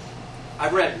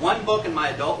 I've read one book in my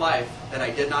adult life that I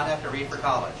did not have to read for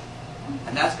college,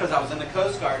 and that's because I was in the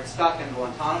Coast Guard, stuck in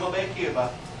Guantanamo Bay,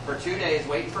 Cuba, for 2 days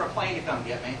waiting for a plane to come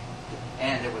get me,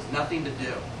 and there was nothing to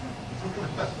do.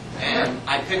 And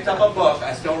I picked up a book.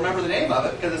 I still remember the name of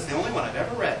it because it's the only one I've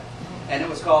ever read. And it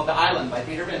was called The Island by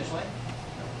Peter Benchley,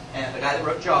 and the guy that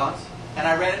wrote Jaws. And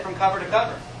I read it from cover to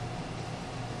cover.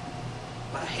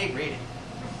 But I hate reading.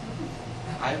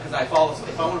 Because I fall asleep.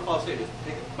 If I want to fall asleep, just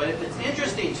pick it. But if it's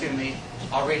interesting to me,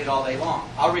 I'll read it all day long.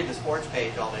 I'll read the sports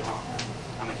page all day long.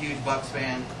 I'm a huge Bucks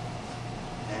fan,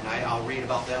 and I'll read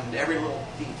about them in every little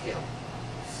detail.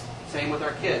 Same with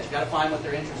our kids. You've got to find what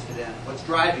they're interested in, what's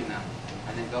driving them,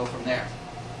 and then go from there.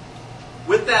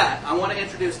 With that, I want to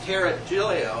introduce Tara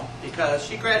Giglio because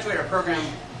she graduated our program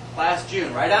last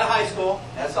June, right out of high school,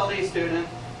 SLD student.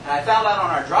 And I found out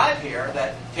on our drive here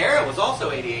that Tara was also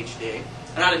ADHD,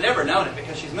 and I'd have never known it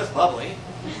because she's Miss Lovely.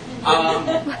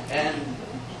 And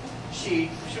she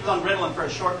was on Ritalin for a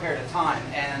short period of time.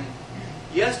 And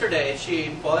yesterday,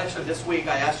 actually this week,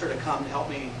 I asked her to come to help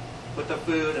me with the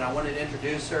food, and I wanted to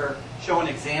introduce her, show an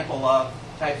example of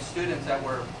type of students that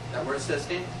we're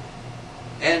assisting.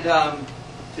 And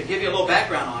to give you a little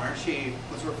background on her, she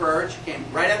was referred. She came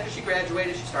right after she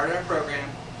graduated. She started our program.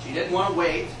 She didn't want to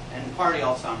wait and party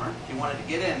all summer. She wanted to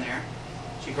get in there.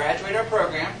 She graduated our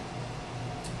program.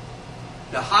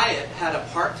 The Hyatt had a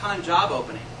part-time job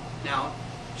opening. Now,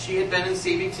 she had been in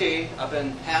CBT up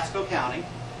in Pasco County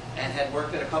and had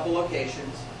worked at a couple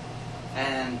locations.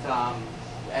 And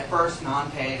at first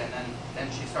non-paid, and then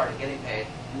she started getting paid.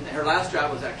 And her last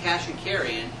job was at cash and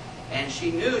carrying, and she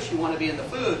knew she wanted to be in the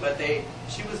food, but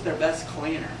she was their best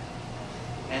cleaner.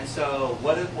 And so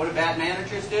what do bad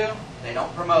managers do? They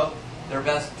don't promote their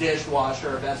best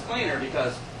dishwasher or best cleaner,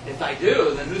 because if I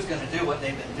do, then who's going to do what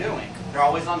they've been doing? They're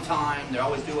always on time, they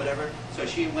always do whatever. So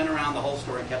she went around the whole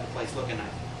store and kept the place looking nice.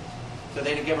 So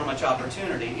they didn't give her much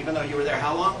opportunity, even though you were there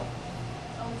how long?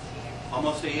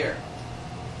 Almost a year.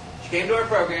 She came to our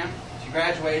program, she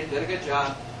graduated, did a good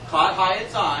job, caught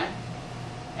Hyatt's eye,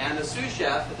 and the sous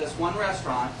chef at this one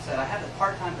restaurant said, I have a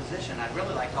part-time position, I'd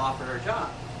really like to offer her a job.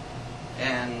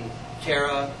 And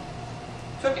Tara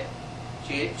took it.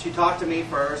 She talked to me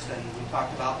first, and we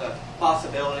talked about the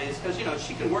possibilities, because, you know,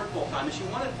 she could work full-time, and she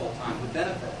wanted full-time with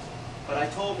benefits. But I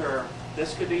told her,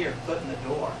 this could be your foot in the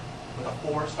door with a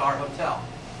 4-star hotel.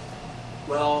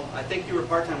 Well, I think you were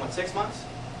part-time, 6 months?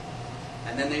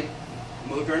 And then they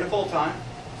moved her into full-time.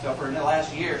 So for the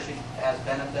last year, she has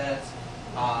benefits.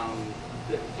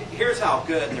 Here's how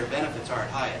good their benefits are at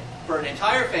Hyatt. For an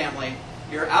entire family,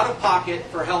 your out-of-pocket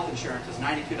for health insurance is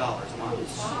 $92 a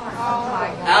month.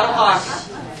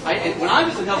 Out-of-pocket. When I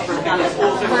was in Hillsborough County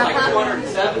Schools, it was like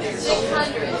 $270 or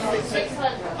something.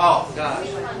 600. Oh, gosh.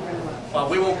 Well,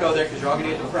 we won't go there because you're all going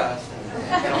to get depressed.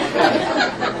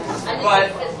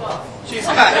 But she's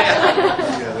got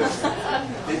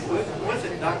what's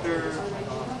it, Dr.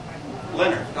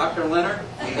 Leonard? Dr. Leonard?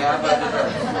 We have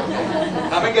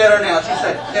come and get her now. She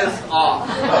said, piss off.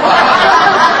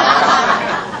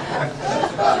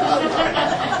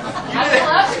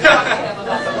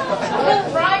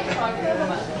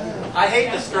 I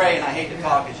hate to stray and I hate to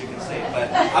talk, as you can see, but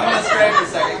I'm going to stray for a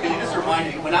second. Can you just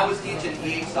remind me, when I was teaching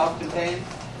E, self-contained,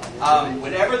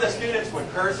 whenever the students would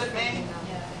curse at me,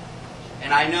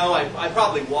 and I know I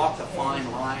probably walked a fine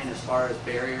line as far as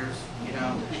barriers, you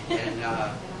know, and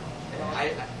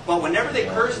but whenever they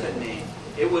cursed at me,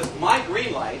 it was my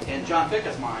green light in John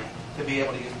Ficca's mind to be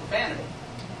able to use profanity,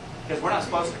 because we're not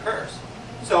supposed to curse.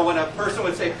 So when a person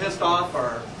would say pissed off,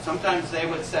 or sometimes they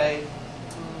would say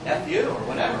F you or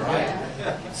whatever, right?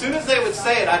 As soon as they would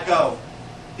say it, I'd go,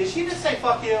 did she just say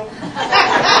fuck you? Did you hear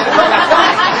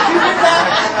that?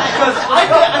 Because I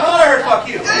thought I heard fuck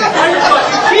you. I heard fuck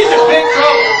you. She's in big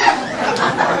trouble.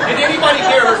 Did anybody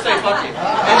hear her say fuck you?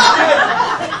 And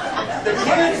the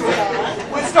kids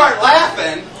would start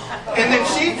laughing, and then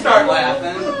she'd start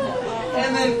laughing,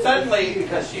 and then suddenly,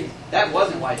 because that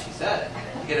wasn't why she said it,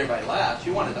 to get everybody to laugh. She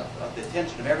wanted the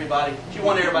attention of everybody. She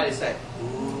wanted everybody to say,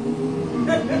 ooh.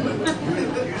 You're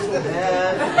so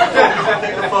bad.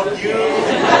 Fuck you.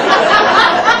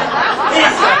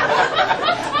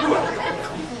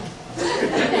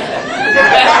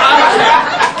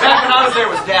 Back when I was there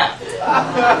was death.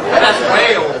 That's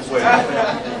way old.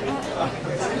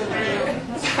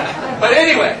 But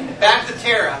anyway, back to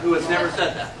Tara, who has never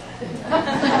said that.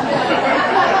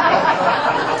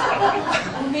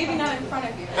 Maybe not in front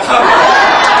of you.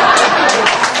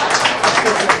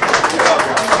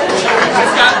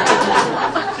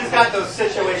 She's got those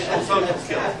situational social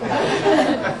skills.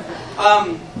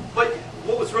 But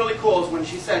what was really cool is when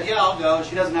she said, yeah, I'll go.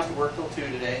 She doesn't have to work till 2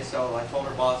 today, so I told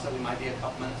her boss that we might be a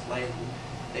couple minutes late. And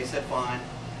they said fine.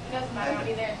 It doesn't matter, I'll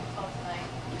be there until 12 tonight.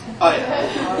 Oh,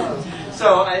 yeah.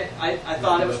 So I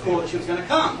thought it was cool that she was going to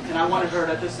come, and I wanted her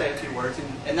to just say a few words,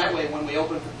 and that way when we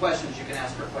open for questions, you can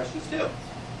ask her questions too.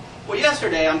 Well,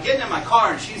 yesterday, I'm getting in my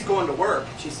car, and she's going to work.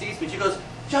 She sees me, she goes,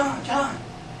 John,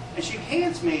 and she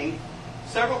hands me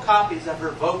several copies of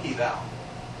her voc eval.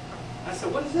 I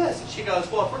said, what is this? And she goes,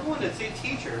 well, if we're going to see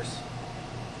teachers,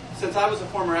 since I was a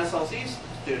former SLC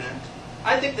student,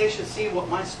 I think they should see what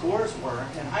my scores were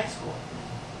in high school.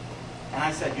 And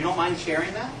I said, you don't mind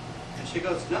sharing that? And she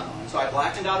goes, no. And so I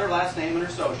blackened out her last name and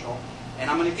her social, and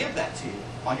I'm going to give that to you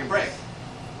on your break.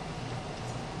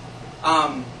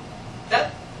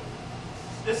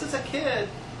 This is a kid,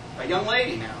 a young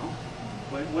lady now.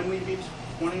 When we be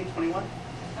 20, 21?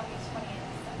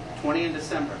 20 in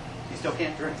December. You still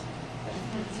can't drink.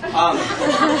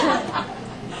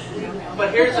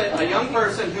 But here's a young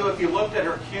person who, if you looked at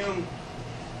her cum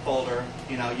folder,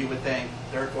 you know, you would think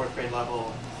 3rd, 4th grade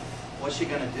level, what's she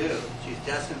going to do? She's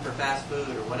destined for fast food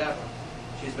or whatever.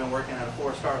 She's been working at a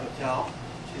 4-star hotel.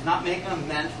 She's not making a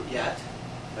mint yet,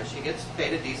 but she gets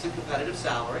paid a decent competitive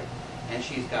salary, and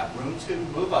she's got room to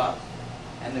move up.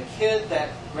 And the kid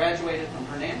that graduated from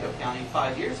Hernando County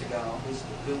 5 years ago,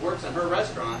 who works in her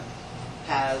restaurant,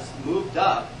 has moved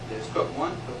up. There's cook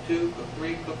 1, cook 2, cook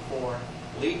 3, cook 4,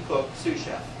 lead cook, sous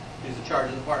chef, who's in charge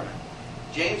of the department.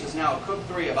 James is now a cook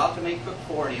 3, about to make cook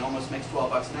 4, and he almost makes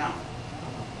 $12 an hour.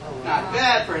 Not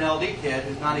bad for an LD kid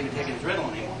who's not even taking his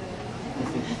Ritalin anymore.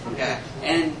 Okay,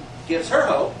 and gives her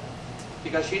hope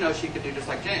because she knows she could do just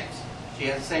like James. She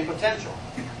has the same potential.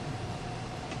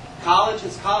 College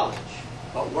is college,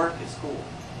 but work is school.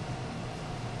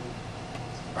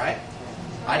 Right?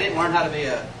 I didn't learn how to be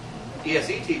a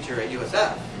ESE teacher at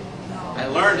USF. I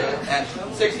learned it at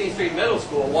 16th Street Middle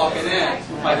School, walking in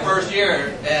my first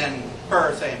year, and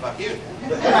her saying "fuck you."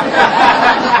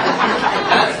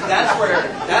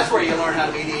 That's where you learn how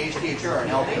to be an EH teacher or an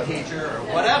LD teacher or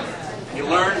whatever. You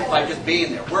learn by just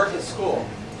being there. Work is school,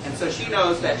 and so she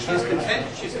knows that she's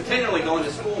continually going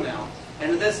to school now.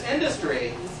 And in this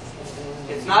industry,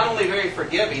 It's not only very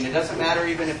forgiving, it doesn't matter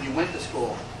even if you went to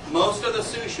school. Most of the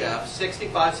sous chefs,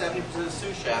 65-70% of the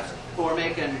sous chefs who are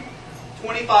making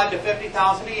 $25,000 to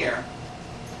 $50,000 a year,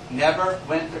 never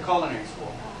went to culinary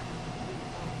school.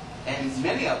 And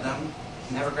many of them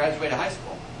never graduated high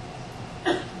school.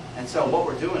 And so what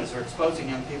we're doing is we're exposing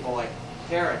young people like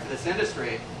Tara to this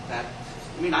industry that,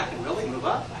 I mean, I can really move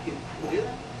up. I can do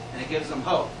that. And it gives them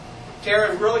hope.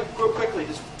 Tara, really real quickly,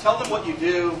 just tell them what you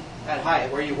do at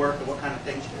Hyatt, where you work, and what kind of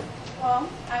things you do. Well,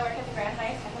 I work at the Grand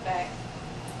Hyatt Tampa Bay.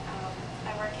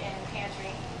 I work in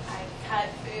pantry. I cut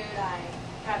food, I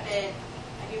prep it.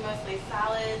 I do mostly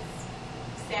salads,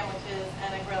 sandwiches,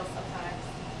 and I grill sometimes.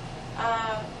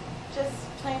 Just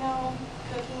plain old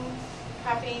cooking,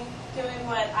 prepping, doing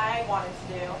what I wanted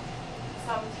to do.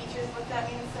 Some teachers looked at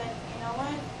me and said, you know what?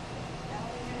 I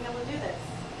don't think you're going to be able to do this.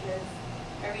 Because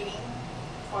my reading,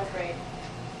 4th grade.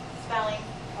 Spelling,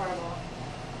 horrible.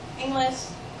 English,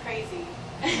 crazy.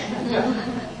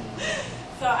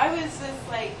 So I was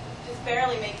just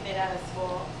barely making it out of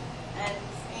school. And,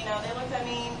 you know, they looked at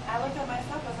me, I looked at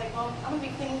myself, I was like, well, I'm going to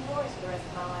be cleaning floors for the rest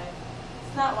of my life.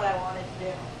 It's not what I wanted to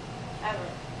do, ever.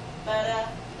 But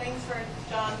thanks for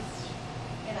John's,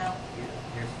 you know,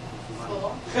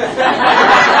 school.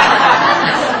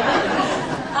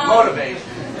 Motivation.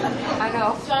 I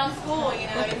know. John's school, you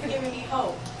know, it's giving me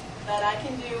hope that I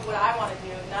can do what I want to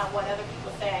do, not what other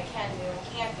people say I can do and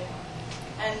can't do.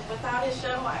 And without his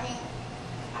show, I mean,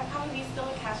 I'd probably be still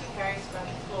a cash and carry,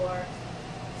 scrubbing the floor,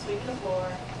 sweeping the floor,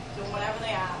 doing whatever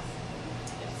they ask.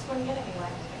 It just wouldn't get anywhere.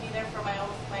 I'd be there for my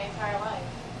entire life.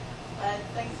 But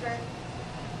thanks for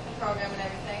the program and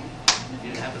everything.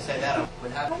 You didn't have to say that.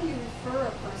 How do you refer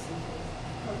a person to the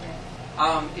program?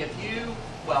 If you,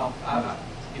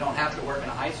 you don't have to work in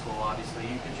a high school, obviously.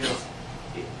 You could just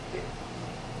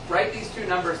write these two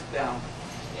numbers down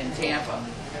in Tampa.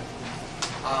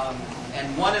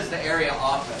 And one is the area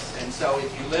office. And so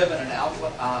if you live in an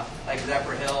outlet, like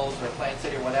Zephyr Hills or Plant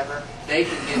City or whatever, they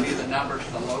can give you the number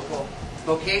to the local.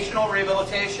 Vocational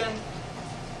rehabilitation,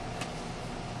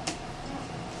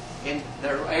 in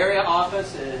their area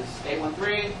office is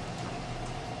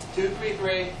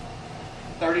 813-233-3600.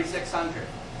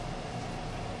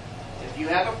 If you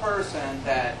have a person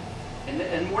that,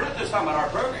 and we're not just talking about our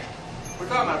program, we're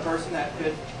talking about a person that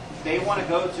they want to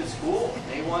go to school,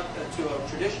 they want to a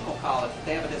traditional college, but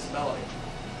they have a disability.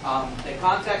 They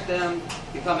contact them,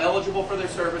 become eligible for their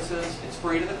services. It's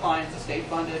free to the client. It's a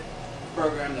state-funded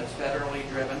program that's federally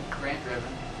driven,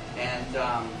 grant-driven, and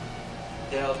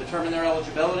they'll determine their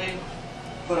eligibility,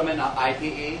 put them in an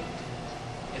IPE,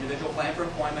 individual plan for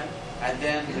employment, and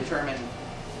then determine,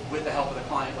 with the help of the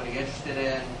client, what he's interested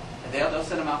in. And they'll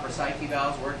send them out for psych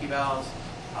evals, work evals.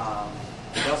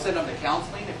 They'll send them to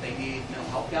counseling if they need mental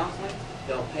health counseling.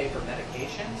 They'll pay for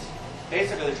medications.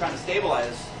 Basically, they're trying to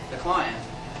stabilize the client,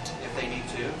 if they need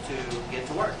to get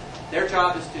to work. Their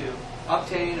job is to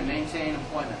obtain and maintain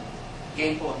employment,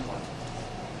 gainful employment.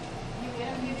 You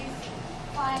interview these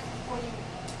clients before you...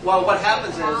 Well, what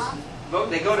happens is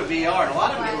they go to VR, and a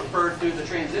lot of them get referred through the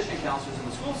transition counselors in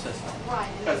the school system. Right.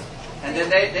 And then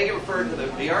they get referred to the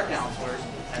VR counselors,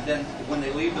 and then when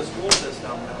they leave the school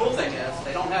system, the cool thing is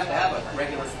they don't have to have a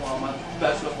regular diploma,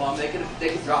 special diploma. They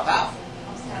could drop out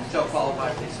and still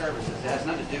qualify for these services. It has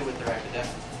nothing to do with their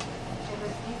academics.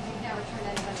 You've never turned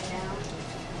anybody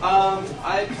down?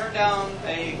 I've turned down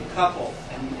a couple.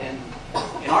 And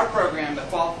in our program, the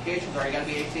qualifications are you got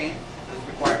to be 18, as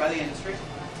required by the industry,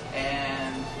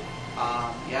 and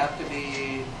you have to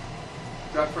be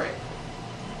drug-free.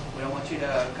 We don't want you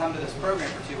to come to this program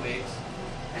for 2 weeks,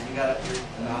 and you have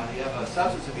a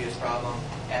substance abuse problem,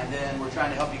 and then we're trying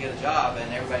to help you get a job,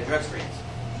 and everybody drug screens.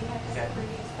 Do you have to have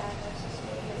previous diagnosis,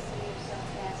 PTSD, or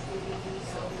something else,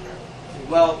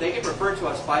 DVD, Well, they get referred to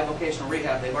us by vocational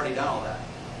rehab. They've already done all that.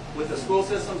 With the school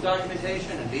system's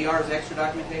documentation and VR's extra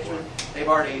documentation, they've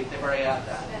already had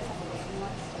that.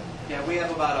 Yeah, we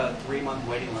have about a 3-month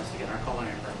waiting list to get our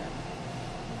culinary program.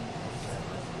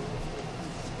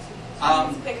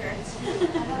 Quicker.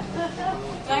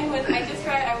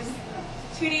 I was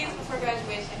 2 days before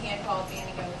graduation, he had called me and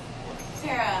he goes,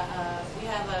 Sarah, we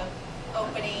have an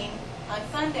opening on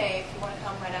Sunday if you want to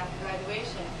come right after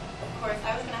graduation. Of course,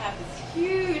 I was going to have this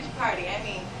huge party. I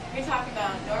mean, you're talking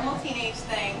about normal teenage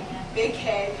thing, big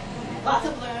cake, lots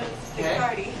of balloons, big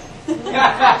party.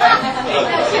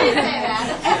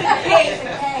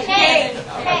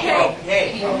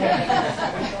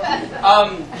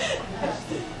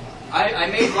 I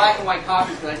made black and white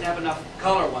copies because I didn't have enough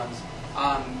color ones.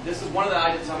 This is one of the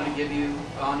items I'm going to give you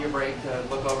on your break to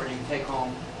look over and you can take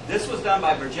home. This was done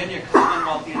by Virginia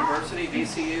Commonwealth University,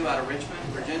 VCU, out of Richmond,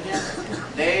 Virginia.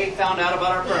 They found out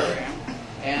about our program,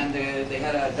 And they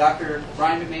had a Dr.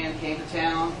 Brian McMahon came to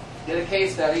town, did a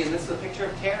case study, and this is a picture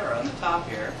of Tara on the top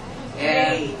here.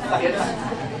 And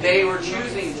they were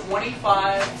choosing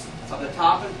 25 of the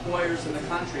top employers in the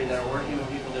country that are working with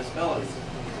people with disabilities.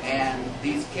 And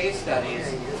these case studies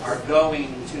are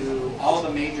going to all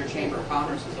the major chamber of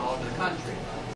commerces all over the country.